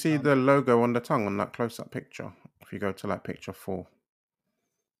 Can you see the logo on the tongue on that close-up picture? If you go to like picture 4,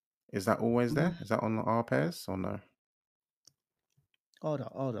 is that always there? Is that on our pairs or no?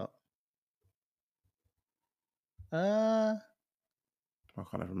 Hold up. I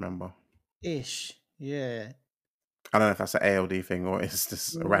can't even remember. Ish, yeah. I don't know if that's an ALD thing or it's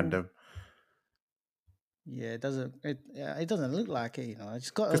just random. Yeah, it doesn't look like it, you know.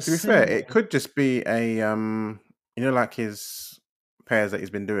 It's got. Because to be fair, it could just be a you know, like his pairs that he's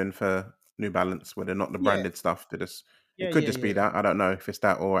been doing for New Balance, where they're not the branded stuff. They just it could just be that. I don't know if it's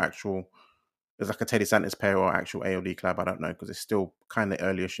that or actual. There's like a Teddy Santis pair or actual ALD collab. I don't know because it's still kind of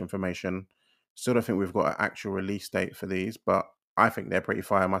earlyish information. Still don't think we've got an actual release date for these, but I think they're pretty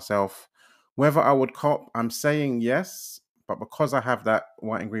fire myself. Whether I would cop, I'm saying yes, but because I have that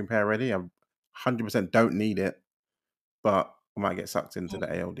white and green pair already, I 100% don't need it, but I might get sucked into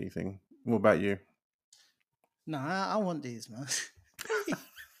the ALD thing. What about you? No, I want these, man.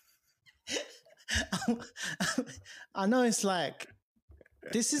 I know it's like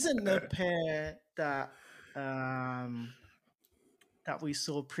this isn't the pair that that we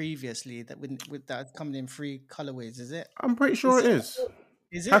saw previously that with that coming in 3 colorways, is it? I'm pretty sure it is.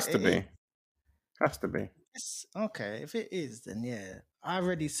 Is it? Has to be. Has to be. It's, okay, if it is, then yeah. I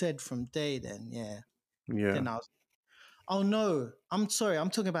already said from day then, yeah. Yeah. Then oh no, I'm sorry. I'm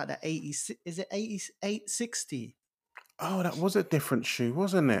talking about the 80. Is it 860? Oh, that was a different shoe,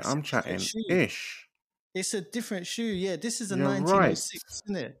 wasn't it? I'm chatting ish. It's a different shoe. Yeah, this is a You're 1906, right.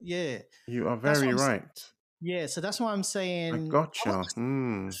 isn't it? Yeah. You are very right. Yeah, so that's why I'm saying. I gotcha.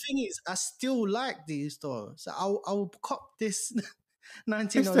 The thing is, I still like these though. So I'll cop this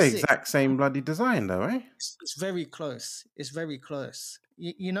 1906. It's the exact same bloody design though, eh? It's very close. It's very close.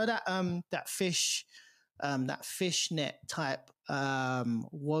 You know that that fishnet type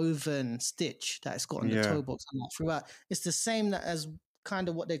woven stitch that it's got on the toe box and that throughout. It's the same as kind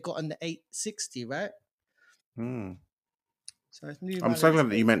of what they got on the 860, right? So it's new. I'm so glad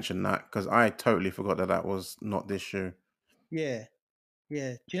that you mentioned that because I totally forgot that was not this shoe. Yeah. Do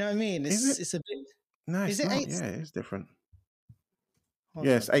you know what I mean? It's a bit. No, it's not. Yeah, it's different.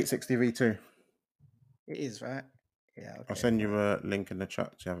 Yeah, it's 860 V2. It is, right? Yeah. Okay. I'll send you a link in the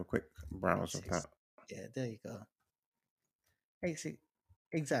chat to have a quick browse of that. Yeah, there you go.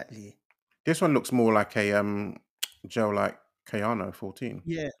 Exactly. This one looks more like a gel like Kayano 14.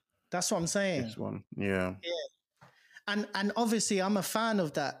 Yeah, that's what I'm saying. This one, yeah. And obviously I'm a fan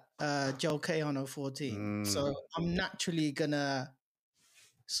of that gel Kayano 14. So I'm naturally gonna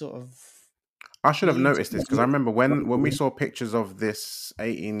sort of. I should have noticed this because I remember when we saw pictures of this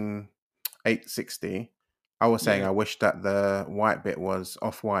 860, I was saying I wish that the white bit was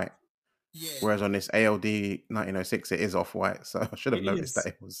off-white. Yeah. Whereas on this ALD 1906, it is off-white. So I should have noticed that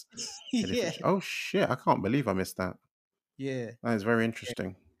it was. Oh shit! I can't believe I missed that. Yeah, that is very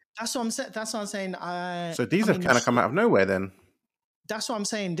interesting. That's what I'm saying. That's what I'm saying. So these have kind of come out of nowhere, then. That's what I'm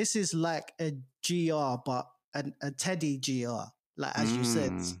saying. This is like a GR, but a Teddy GR, like as you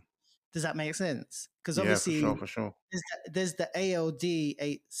said. Does that make sense? Because obviously, for sure. There's the ALD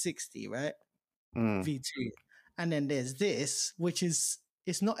 860, right? V2, and then there's this, which is.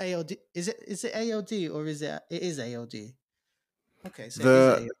 It's not ALD. Is it ALD or is it? It is ALD. Okay, so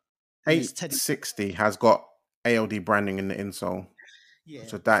the 860 has got ALD branding in the insole. Yeah,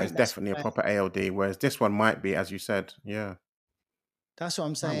 so that is definitely a proper ALD. Whereas this one might be, as you said, yeah. That's what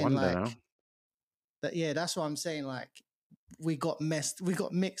I'm saying. I wonder now. Yeah, that's what I'm saying. Like we got mixed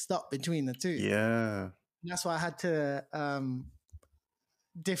up between the two. Yeah, and that's why I had to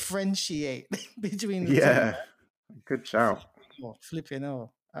differentiate between the two. Yeah, good shout. Oh, flipping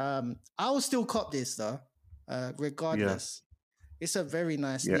hell. I will still cop this though. Regardless. It's a very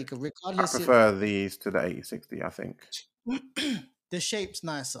nice Yeah. sneaker. I Regardless, prefer these to the 8060, I think. the shape's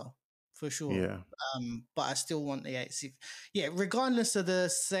nicer for sure. Yeah. But I still want the 86. Yeah, regardless of the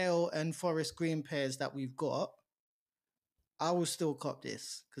Sail and Forest Green pairs that we've got, I will still cop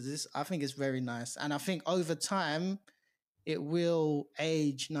this because I think it's very nice, and I think over time it will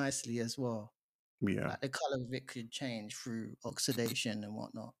age nicely as well. Yeah. Like the color of it could change through oxidation and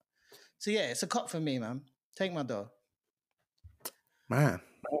whatnot. So yeah, it's a cop for me, man. Take my dough. Man,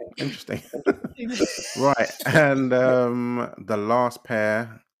 interesting. Right. And the last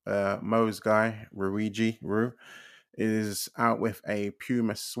pair, Mo's guy, Ru, is out with a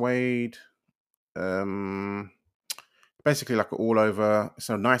Puma suede. Basically like all over.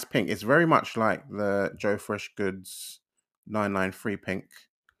 So nice pink. It's very much like the Joe Fresh Goods 993 pink.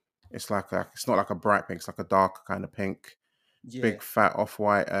 It's not like a bright pink, it's like a darker kind of pink. Yeah. Big fat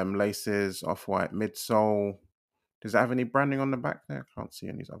off-white laces, off-white midsole. Does it have any branding on the back there? I can't see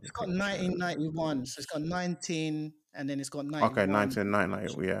any other. It's got 1991, so it's got 19, and then it's got 91. Okay,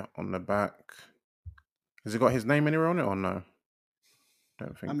 1990, yeah, on the back. Has it got his name anywhere on it or no?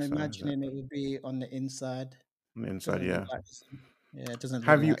 Don't think I'm so. imagining it would be on the inside. On the inside, Doesn't yeah. look like this. Yeah, it doesn't.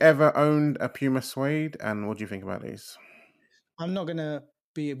 Have look you like ever owned a Puma suede? And what do you think about these? I'm not gonna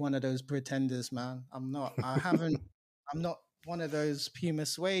be one of those pretenders, man. I'm not. I haven't. I'm not one of those Puma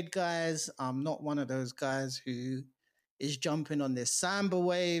suede guys. I'm not one of those guys who is jumping on this samba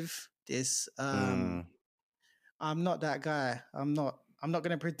wave. This. I'm not that guy. I'm not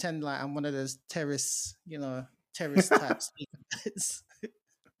gonna pretend like I'm one of those terrorist type sneakers.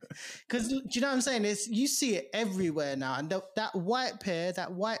 Because do you know what I'm saying? You see it everywhere now, and that white pair,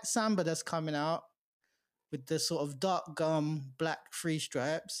 that white samba that's coming out with the sort of dark gum black three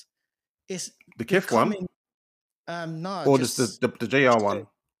stripes. It's the Kith one. No, or just the GR one.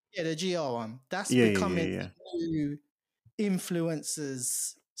 Yeah, the GR one. That's Yeah, becoming yeah. new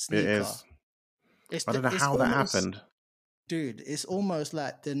influencers sneaker. It is. I don't know how that happened, dude. It's almost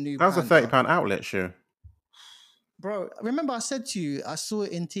like the new. That was a £30 outlet shoe. Bro, remember I said to you, I saw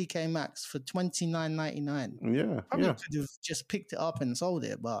it in TK Maxx for $29.99. Yeah, Probably could have just picked it up and sold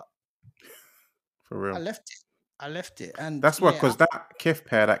it, but for real, I left it, and that's why, because that Kith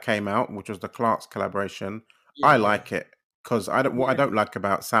pair that came out, which was the Clarks collaboration, I like it because what I don't like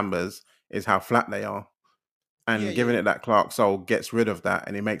about Sambas is how flat they are, and giving it that Clark sole gets rid of that,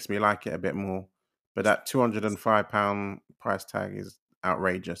 and it makes me like it a bit more. But that £205 price tag is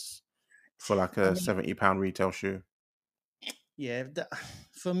outrageous for like a £70 retail shoe. Yeah,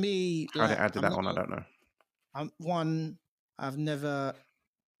 for me, how they added that one, I don't know. I've never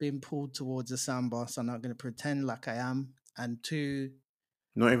been pulled towards a samba, so I'm not going to pretend like I am. And two,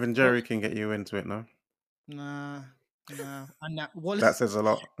 not even Jerry can get you into it, no? Nah. And that says a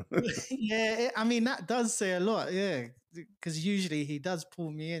lot. Yeah, I mean, that does say a lot, yeah. Because usually he does pull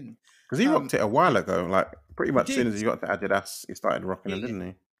me in. Because he rocked it a while ago, like pretty much as soon as he got to Adidas, he started rocking them, didn't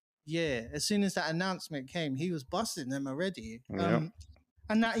he? Yeah, as soon as that announcement came, he was busting them already. Yeah.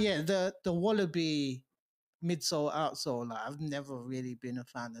 And that, the Wallaby midsole, outsole, like I've never really been a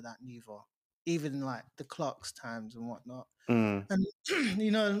fan of that neither. Even like the Clarks times and whatnot. And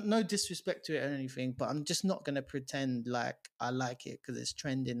no disrespect to it or anything, but I'm just not gonna pretend like I like it because it's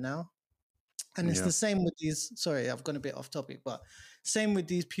trending now. And it's the same with these. Sorry, I've gone a bit off topic, but same with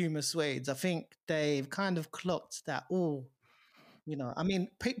these Puma suedes. I think they've kind of clocked that I mean,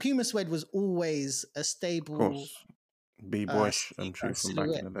 Puma suede was always a stable B-boyish shoe from back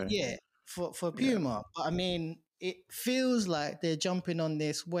in the day. Yeah, for Puma. Yeah. But I mean, it feels like they're jumping on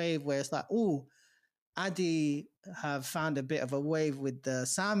this wave where it's like, Adi have found a bit of a wave with the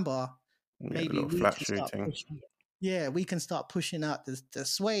samba. Maybe we flat can shooting. we can start pushing out the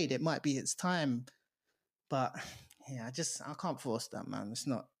suede. It might be its time. But yeah, I can't force that, man. It's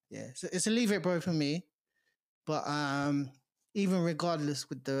not. Yeah, it's a leave it, bro, for me. But even regardless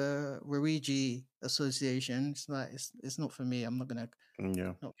with the Ruigi association, it's like it's not for me. I'm not gonna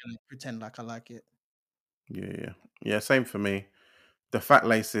pretend like I like it. Yeah. Same for me. The fat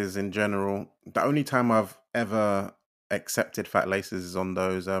laces in general. The only time I've ever accepted fat laces is on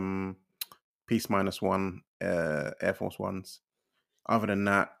those Peace -1 Air Force Ones. Other than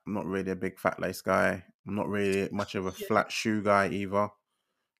that, I'm not really a big fat lace guy. I'm not really much of a flat shoe guy either.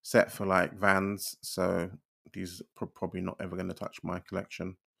 Set for like Vans, so these are probably not ever going to touch my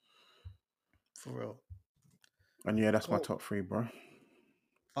collection. For real. And yeah, that's my top 3, bro.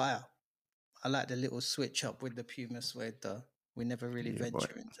 Fire. I like the little switch up with the Puma suede though. We never really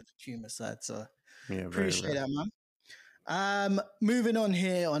venture into the Puma side, so appreciate that, man. Moving on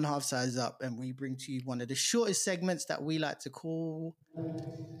here on Half Size Up, and we bring to you one of the shortest segments that we like to call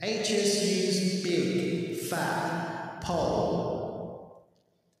HSU's Big Fat Poll.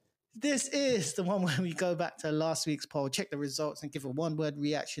 This is the one where we go back to last week's poll, check the results, and give a one-word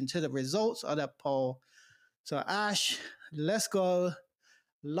reaction to the results of that poll. So, Ash, let's go.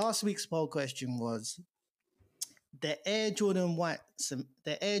 Last week's poll question was: the Air Jordan White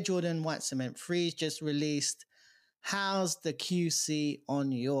Cement 3 just released. How's the QC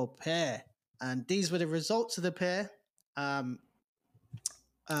on your pair? And these were the results of the pair. Of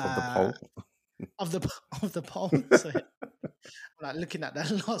the poll. Of the poll. So, I'm like looking at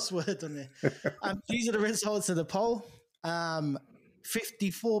that last word on there. These are the results of the poll.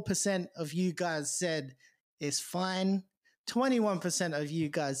 54% of you guys said it's fine. 21% of you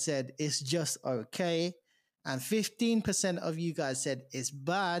guys said it's just okay. And 15% of you guys said it's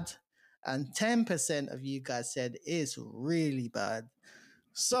bad. And 10% of you guys said it's really bad.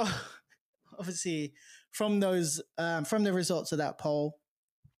 So, obviously, from those, from the results of that poll,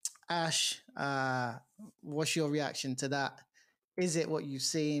 Ash, what's your reaction to that? Is it what you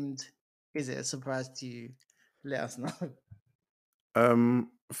seemed? Is it a surprise to you? Let us know.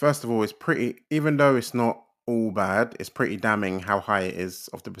 First of all, it's pretty. Even though it's not all bad, it's pretty damning how high it is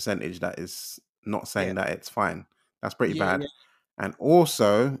of the percentage that is not saying that it's fine. That's pretty bad. Yeah. And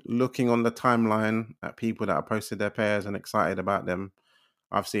also, looking on the timeline at people that have posted their pairs and excited about them,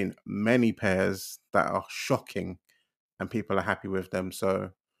 I've seen many pairs that are shocking and people are happy with them.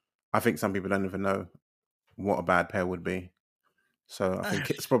 So I think some people don't even know what a bad pair would be. So I think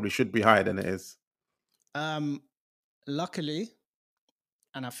it probably should be higher than it is. Luckily,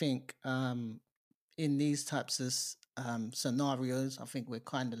 and I think in these types of scenarios, I think we're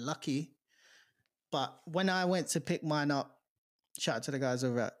kind of lucky. But when I went to pick mine up, shout out to the guys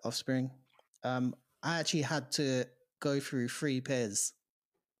over at Offspring, I actually had to go through 3 pairs.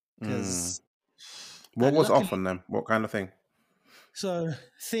 Because what was off on them? What kind of thing? So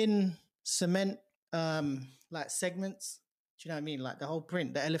thin cement, like segments. Do you know what I mean? Like the whole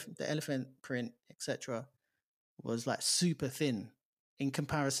print, the elephant print, etc., was like super thin in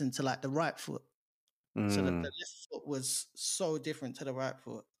comparison to like the right foot. So the left foot was so different to the right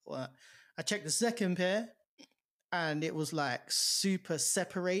foot. Well, I checked the second pair, and it was like super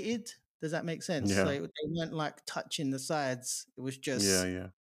separated. Does that make sense? Yeah. So they weren't like touching the sides. It was just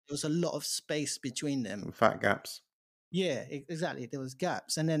There was a lot of space between them. Fat gaps. Yeah, exactly. There was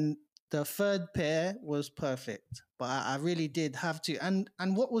gaps, and then the third pair was perfect. But I really did have to. And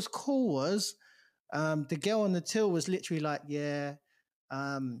what was cool was, the girl on the till was literally like, "Yeah,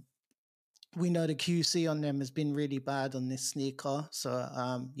 we know the QC on them has been really bad on this sneaker. So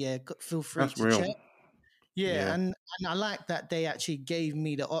yeah, feel free That's to real. check." Yeah, and I like that they actually gave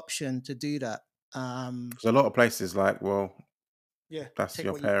me the option to do that. Because a lot of places like, well, yeah, that's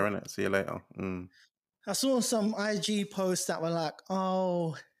your pair, innit? See you later. I saw some IG posts that were like,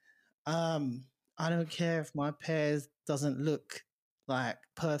 "Oh, I don't care if my pair doesn't look like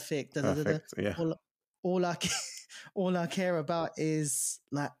perfect. Perfect. Yeah. All I care about is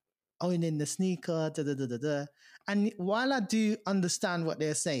like owning the sneaker. And while I do understand what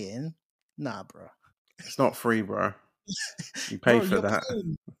they're saying, nah, bro. It's not free, bro. You pay for that.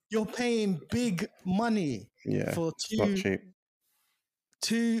 You're paying big money for not cheap.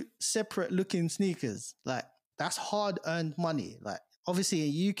 2 separate looking sneakers. Like, that's hard earned money. Like, obviously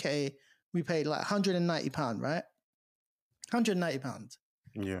in UK, we paid like £190, right? £190.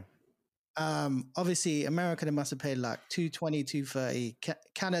 Yeah. Obviously America, they must have paid like $220, $230.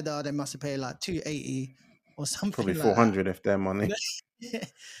 Canada, they must have paid like $280 or something. Probably like $400 if they're money.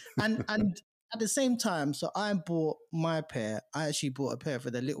 and at the same time, so I bought my pair. I actually bought a pair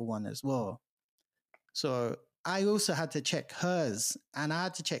for the little one as well. So I also had to check hers, and I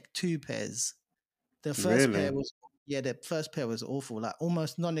had to check 2 pairs. The first pair was the first pair was awful, like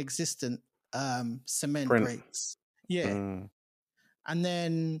almost non-existent cement breaks. Yeah. And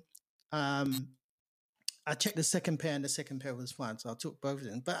then I checked the second pair, and the second pair was fine. So I took both of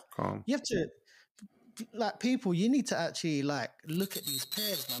them. But you have to, like, people, you need to actually like look at these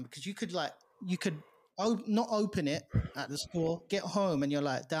pairs, man, because you could not open it at the store, get home, and you're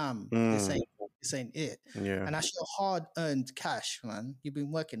like, damn, this ain't it. Yeah. And that's your hard-earned cash, man. You've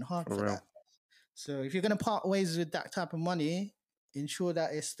been working hard for that. So if you're going to part ways with that type of money, ensure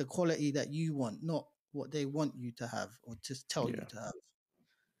that it's the quality that you want, not what they want you to have or just tell you to have.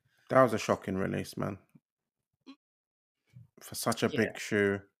 That was a shocking release, man. For such a big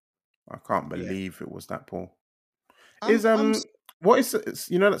shoe, I can't believe it was that poor. What is,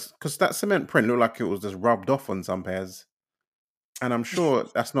 you know, because that cement print looked like it was just rubbed off on some pairs. And I'm sure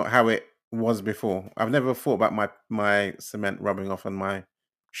that's not how it was before. I've never thought about my cement rubbing off on my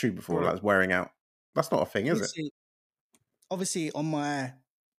shoe before, Bro, like it's wearing out. That's not a thing, is it? obviously, on my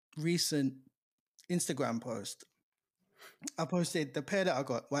recent Instagram post, I posted the pair that I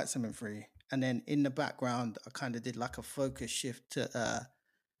got, white cement free, and then in the background, I kind of did like a focus shift to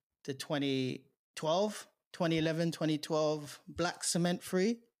the 2012, 2011, 2012 black cement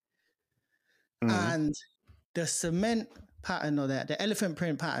free, and the cement pattern on there, the elephant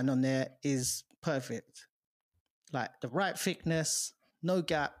print pattern on there is perfect. Like the right thickness, no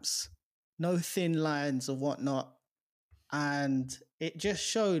gaps, no thin lines or whatnot. And it just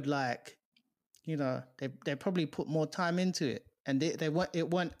showed like, you know, they probably put more time into it, and it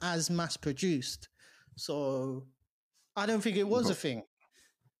weren't as mass produced. So I don't think it was a thing.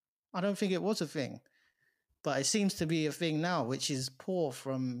 I don't think it was a thing. But it seems to be a thing now, which is poor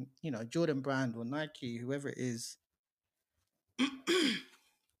from, you know, Jordan Brand or Nike, whoever it is.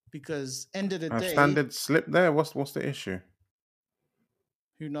 Because end of the Have day, standards slipped there? What's the issue?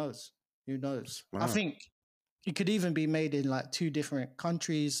 who knows? Who knows? I Wow. think it could even be made in like 2 different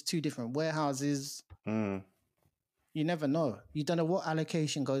countries, 2 different warehouses. Mm. You never know. You don't know what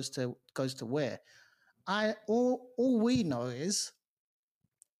allocation goes to where. All we know is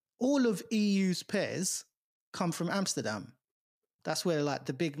all of EU's pairs come from Amsterdam. That's where like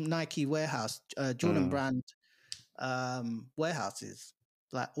the big Nike warehouse, Jordan Brand warehouse is.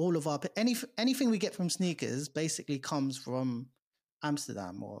 Like all of our anything we get from sneakers basically comes from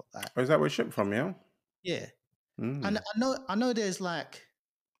Amsterdam or like. Oh, is that where it's shipped from? Yeah. Yeah. Mm. And I know there's like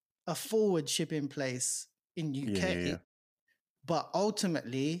a forward shipping place in UK, Yeah. but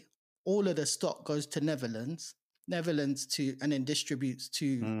ultimately all of the stock goes to Netherlands to, and then distributes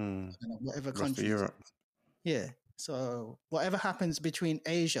to I don't know, whatever Rest of countries. Europe. Yeah. So whatever happens between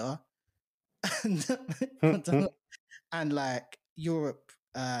Asia and, and like Europe,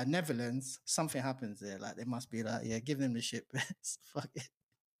 Netherlands, something happens there. Like they must be like, yeah, give them the shit. Fuck it.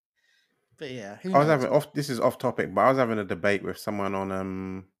 But yeah, who I was knows? having this is off topic, but I was having a debate with someone on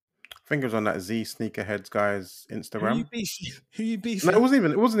I think it was on that Z Sneakerheads guy's Instagram. Who you beefing? No, it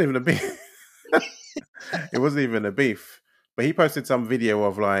wasn't even a beef. It wasn't even a beef. But he posted some video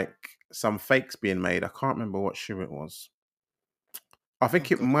of like some fakes being made. I can't remember what shoe it was. I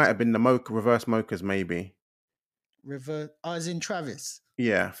think it might have been the reverse mochas, maybe. As in Travis.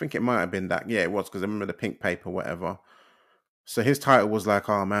 Yeah, I think it might have been that. Yeah, it was, because I remember the pink paper, whatever. So his title was like,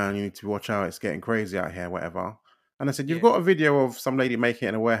 "Oh man, you need to watch out. It's getting crazy out here, whatever." And I said, "You've got a video of some lady making it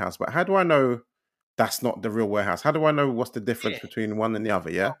in a warehouse, but how do I know that's not the real warehouse? How do I know what's the difference between one and the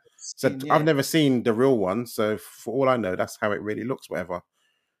other?" Yeah. So I've never seen the real one. So for all I know, that's how it really looks, whatever. And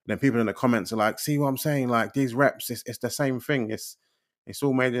then people in the comments are like, "See what I'm saying? Like these reps, it's the same thing. It's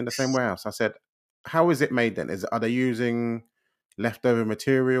all made in the same warehouse." I said, "How is it made then? Are they using leftover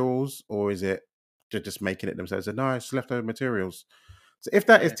materials, or is it just making it themselves?" I said, "No, it's leftover materials." So if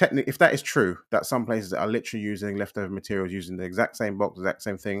that is if that is true, that some places are literally using leftover materials, using the exact same box, exact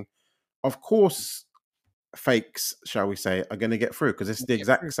same thing, of course, fakes, shall we say, are going to get through because it's the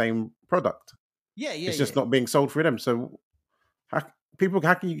exact same product. Yeah. It's just not being sold through them. So you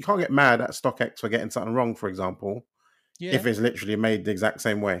can't get mad at StockX for getting something wrong, for example, if it's literally made the exact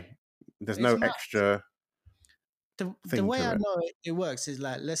same way. There's no extra. The way I know it works is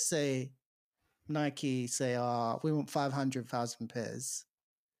like, let's say Nike say, we want 500,000 pairs.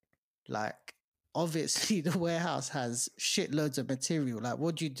 Like, obviously, the warehouse has shitloads of material. Like,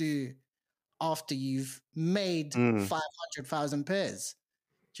 what do you do after you've made 500,000 pairs?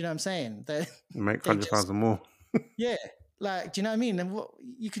 Do you know what I'm saying? They make 100,000 more. Yeah. Like, do you know what I mean? And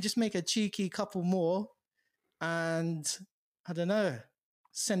you could just make a cheeky couple more and, I don't know,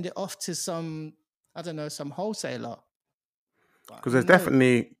 send it off to some wholesaler. Because there's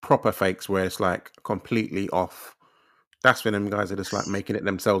definitely proper fakes where it's like completely off. That's when them guys are just like making it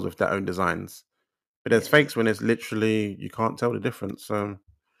themselves with their own designs. But there's fakes when it's literally, you can't tell the difference. So do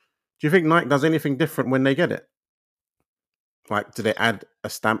you think Nike does anything different when they get it? Like, do they add a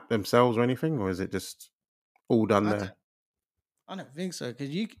stamp themselves or anything? Or is it just all done there? I don't think so. Because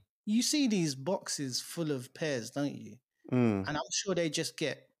you see these boxes full of pairs, don't you? And I'm sure they just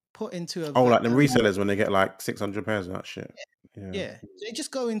get put into a... like the resellers when they get like 600 pairs of that shit. Yeah. They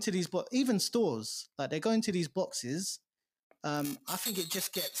just go into these, even stores, like they go into these boxes. I think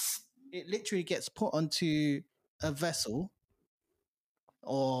it literally gets put onto a vessel,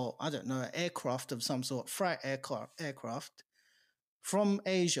 or I don't know, an aircraft of some sort, freight aircraft from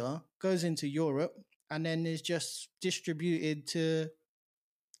Asia, goes into Europe, and then is just distributed to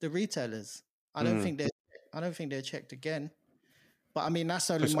the retailers. I don't think they're checked again. But I mean,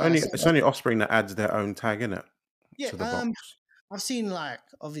 that's only it's only Offspring that adds their own tag in it to the box. I've seen like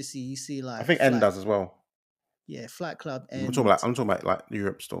obviously you see like I think N does as well. Yeah, Flight Club I'm and talking about like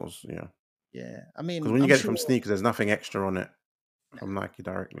Europe stores, yeah. yeah. I Because mean, when you I'm get it sure from sneakers, there's nothing extra on it from Nike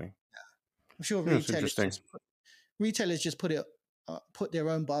directly. Yeah, it's interesting. retailers just put their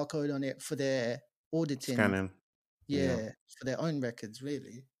own barcode on it for their auditing. Scanning. Yeah, for their own records,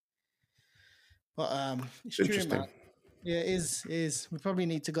 really. But it's true, Interesting. man. Yeah, it is. We probably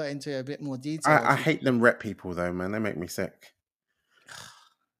need to go into a bit more detail. I hate them rep people though, man. They make me sick.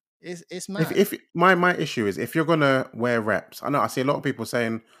 It's mad. If my issue is if you're gonna wear reps, I know I see a lot of people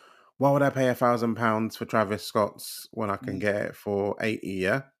saying, "Why would I pay £1,000 for Travis Scott's when I can get it for 80?"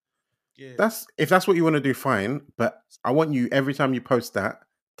 Yeah, that's if that's what you want to do, fine. But I want you every time you post that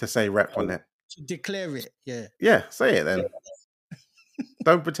to say rep on it. To declare it, yeah. Yeah, say it then.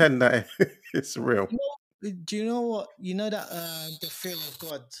 Don't pretend that it's real. Do you know what? You know that the Fear of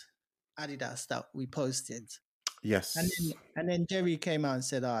God Adidas that we posted. Yes. And then Jerry came out and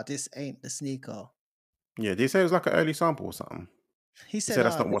said, this ain't the sneaker. Yeah, did he say it was like an early sample or something? He said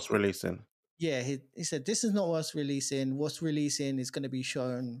that's not what's releasing. Yeah, he said, this is not what's releasing. What's releasing is going to be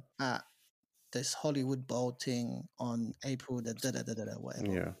shown at this Hollywood Bowl thing on April the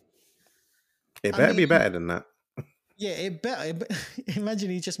whatever. Yeah. It better be better than that. Yeah, it better. Imagine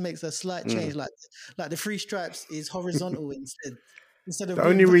he just makes a slight change, like the three stripes is horizontal instead of. The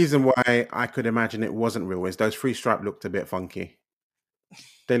only reason why I could imagine it wasn't real is those three stripe looked a bit funky.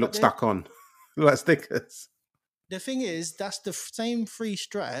 They look stuck on, like stickers. The thing is, that's the same three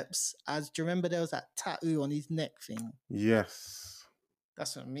stripes as. Do you remember there was that tattoo on his neck thing? Yes,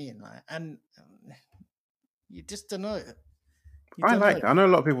 that's what I mean. Like, and you just don't know. I like it. I know a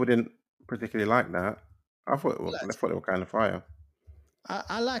lot of people didn't particularly like that. I thought it were kind of fire.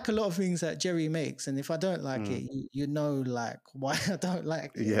 I like a lot of things that Jerry makes, and if I don't like it, you know, like why I don't like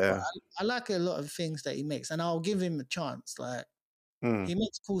it. Yeah, I like a lot of things that he makes, and I'll give him a chance. Like he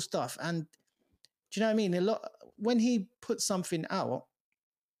makes cool stuff, and do you know what I mean? When he puts something out,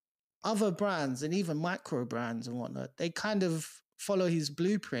 other brands and even micro brands and whatnot, they kind of follow his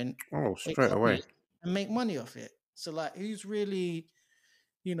blueprint. Oh, straight away, and make money off it. So, like, who's really,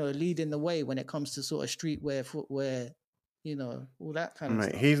 leading the way when it comes to sort of streetwear, footwear, all that kind of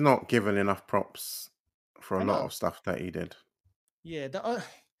stuff. He's not given enough props for a lot of stuff that he did. Yeah,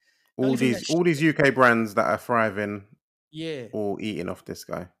 all these UK brands that are thriving, yeah, all eating off this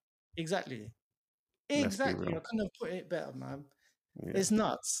guy. Exactly. I couldn't have put it better, man. Yeah. It's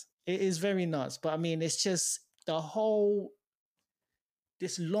nuts. It is very nuts. But I mean, it's just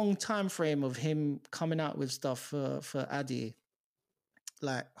this long time frame of him coming out with stuff for Addy.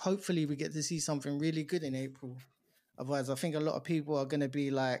 Like, hopefully we get to see something really good in April. Otherwise, I think a lot of people are going to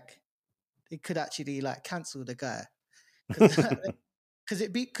be like, they could actually like cancel the guy. Because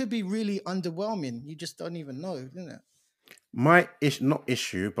could be really underwhelming. You just don't even know, isn't it? My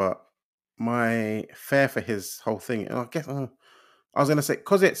issue, my fear for his whole thing, I guess I was going to say,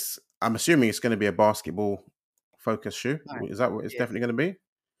 because I'm assuming it's going to be a basketball focused shoe. Right. Is that what it's definitely going to be?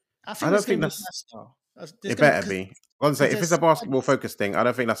 I don't think that's... It better be. I was going to say, if it's a basketball focused thing, I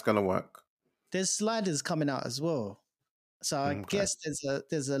don't think that's going to work. There's sliders coming out as well. So I guess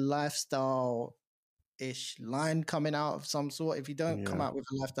there's a lifestyle-ish line coming out of some sort. If you don't come out with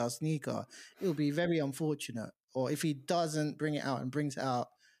a lifestyle sneaker, it'll be very unfortunate. Or if he doesn't bring it out and brings it out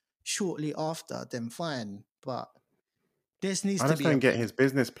shortly after, then fine. But this needs to be... I just don't get his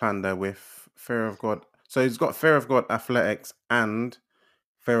business plan there with Fear of God. So he's got Fear of God Athletics and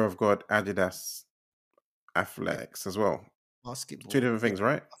Fear of God Adidas Athletics as well. Basketball. Two different things,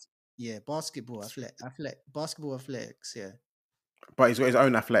 right? Yeah, basketball athletics, yeah. But he's got his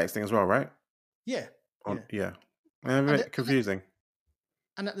own athletics thing as well, right? Yeah. Yeah. A bit confusing.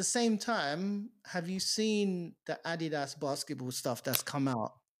 And at the same time, have you seen the Adidas basketball stuff that's come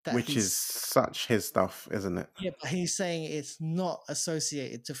out? Which is such his stuff, isn't it? Yeah, but he's saying it's not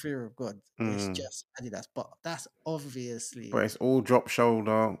associated to Fear of God. It's just Adidas. But that's obviously... But it's all drop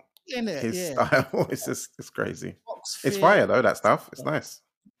shoulder. His style. It's crazy. It's fire though, that stuff. It's nice.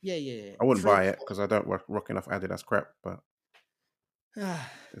 Yeah. I wouldn't buy it because I don't rock enough Adidas crap, but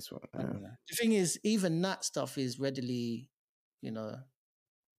this one. Yeah. The thing is, even that stuff is readily,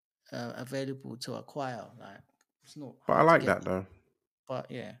 available to acquire. Like, it's not. But I like that though.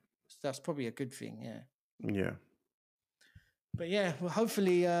 But yeah, that's probably a good thing. Yeah. Yeah. But yeah, well,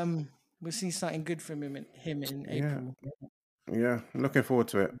 hopefully, we'll see something good from him in April. Yeah, I'm looking forward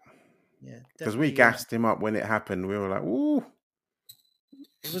to it. Yeah, because we gassed him up when it happened. We were like, "Ooh,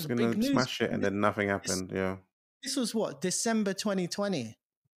 it was gonna big smash it," and then nothing happened. This was what, December 2020.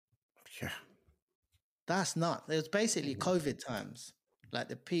 Yeah, that's nuts. It was basically COVID times, like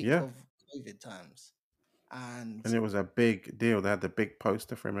the peak of COVID times. And And it was a big deal. They had the big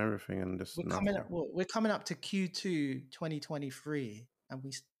poster for him, everything, and just nothing. we're coming up to Q2 2023, and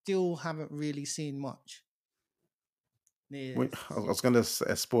we still haven't really seen much. I was going to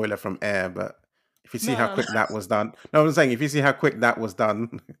a spoiler from Air, but if you see how No. quick that was done, no, I'm saying if you see how quick that was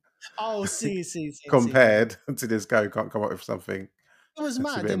done, Oh, see. compared to this guy who can't come up with something. It was It's a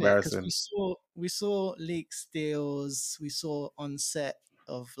mad, bit didn't it? Because embarrassing. we saw leak stills, we saw on set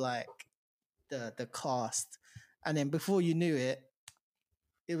of like the cast, and then before you knew it,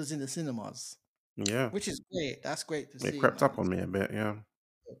 it was in the cinemas. Yeah, which is great. That's great to see. it crept man. up on me a bit. Yeah,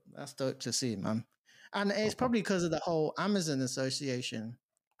 That's dope to see, man. And it's probably because of the whole Amazon association.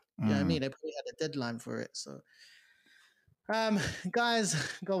 You know what I mean? They probably had a deadline for it. So, guys,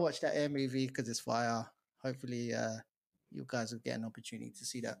 go watch that Air movie because it's fire. Hopefully, you guys will get an opportunity to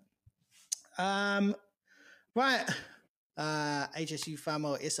see that. Right. HSU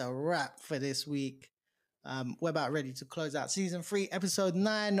famo, it's a wrap for this week. We're about ready to close out season 3, episode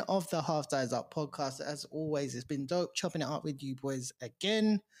 9 of the Half Size Up podcast. As always, it's been dope chopping it up with you boys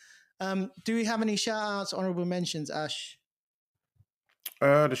again. Do we have any shout outs, honorable mentions, Ash?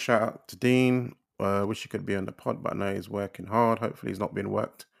 The shout out to Dean. Wish he could be on the pod, but I know he's working hard. Hopefully, he's not been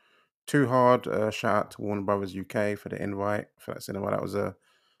worked too hard. Shout out to Warner Brothers UK for the invite for that cinema. That was a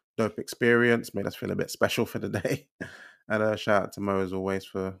dope experience. Made us feel a bit special for the day. And shout out to Mo as always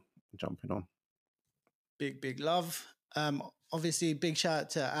for jumping on. Big love. Obviously, big shout out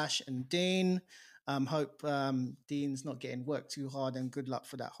to Ash and Dean. Hope Dean's not getting worked too hard, and good luck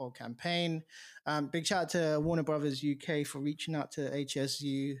for that whole campaign. Big shout out to Warner Brothers UK for reaching out to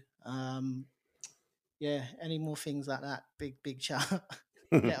HSU. Yeah, any more things like that? Big shout out.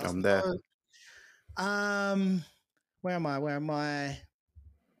 Let us I'm know. there. Where am I?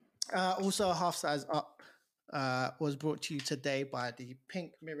 Also, Half Size Up was brought to you today by the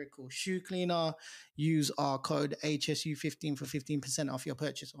Pink Miracle Shoe Cleaner. Use our code HSU15 for 15% off your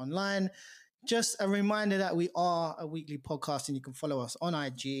purchase online. Just a reminder that we are a weekly podcast, and you can follow us on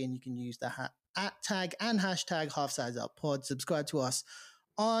IG, and you can use the @tag and hashtag Half Size Up Pod. Subscribe to us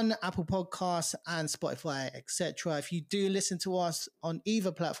on Apple Podcasts and Spotify, etc. If you do listen to us on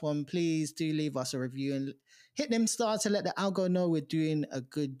either platform, please do leave us a review and hit them stars to let the algo know we're doing a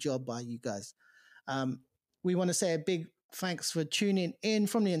good job by you guys. We want to say a big thanks for tuning in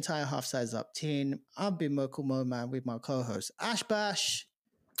from the entire Half Size Up team. I've been Merkle Moman with my co-host Ash Bash.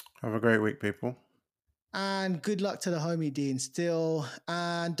 Have a great week, people. And good luck to the homie Dean still.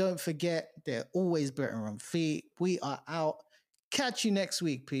 And don't forget, they're always better on feet. We are out. Catch you next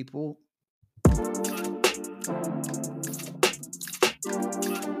week, people.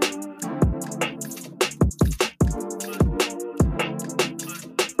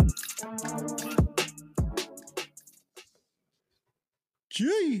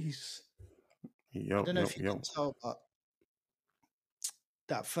 Jeez. I don't know if you can tell, but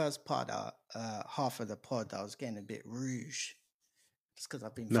that first part, half of the pod, I was getting a bit rouge. It's because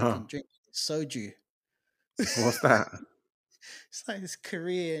I've been fucking drinking soju. What's that? It's like this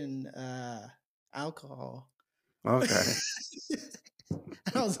Korean alcohol. Okay.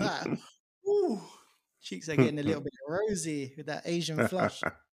 And I was like, ooh, cheeks are getting a little bit rosy with that Asian flush.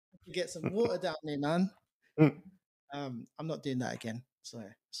 Get some water down there, man. I'm not doing that again.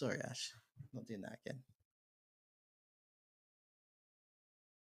 Sorry, Ash. I'm not doing that again.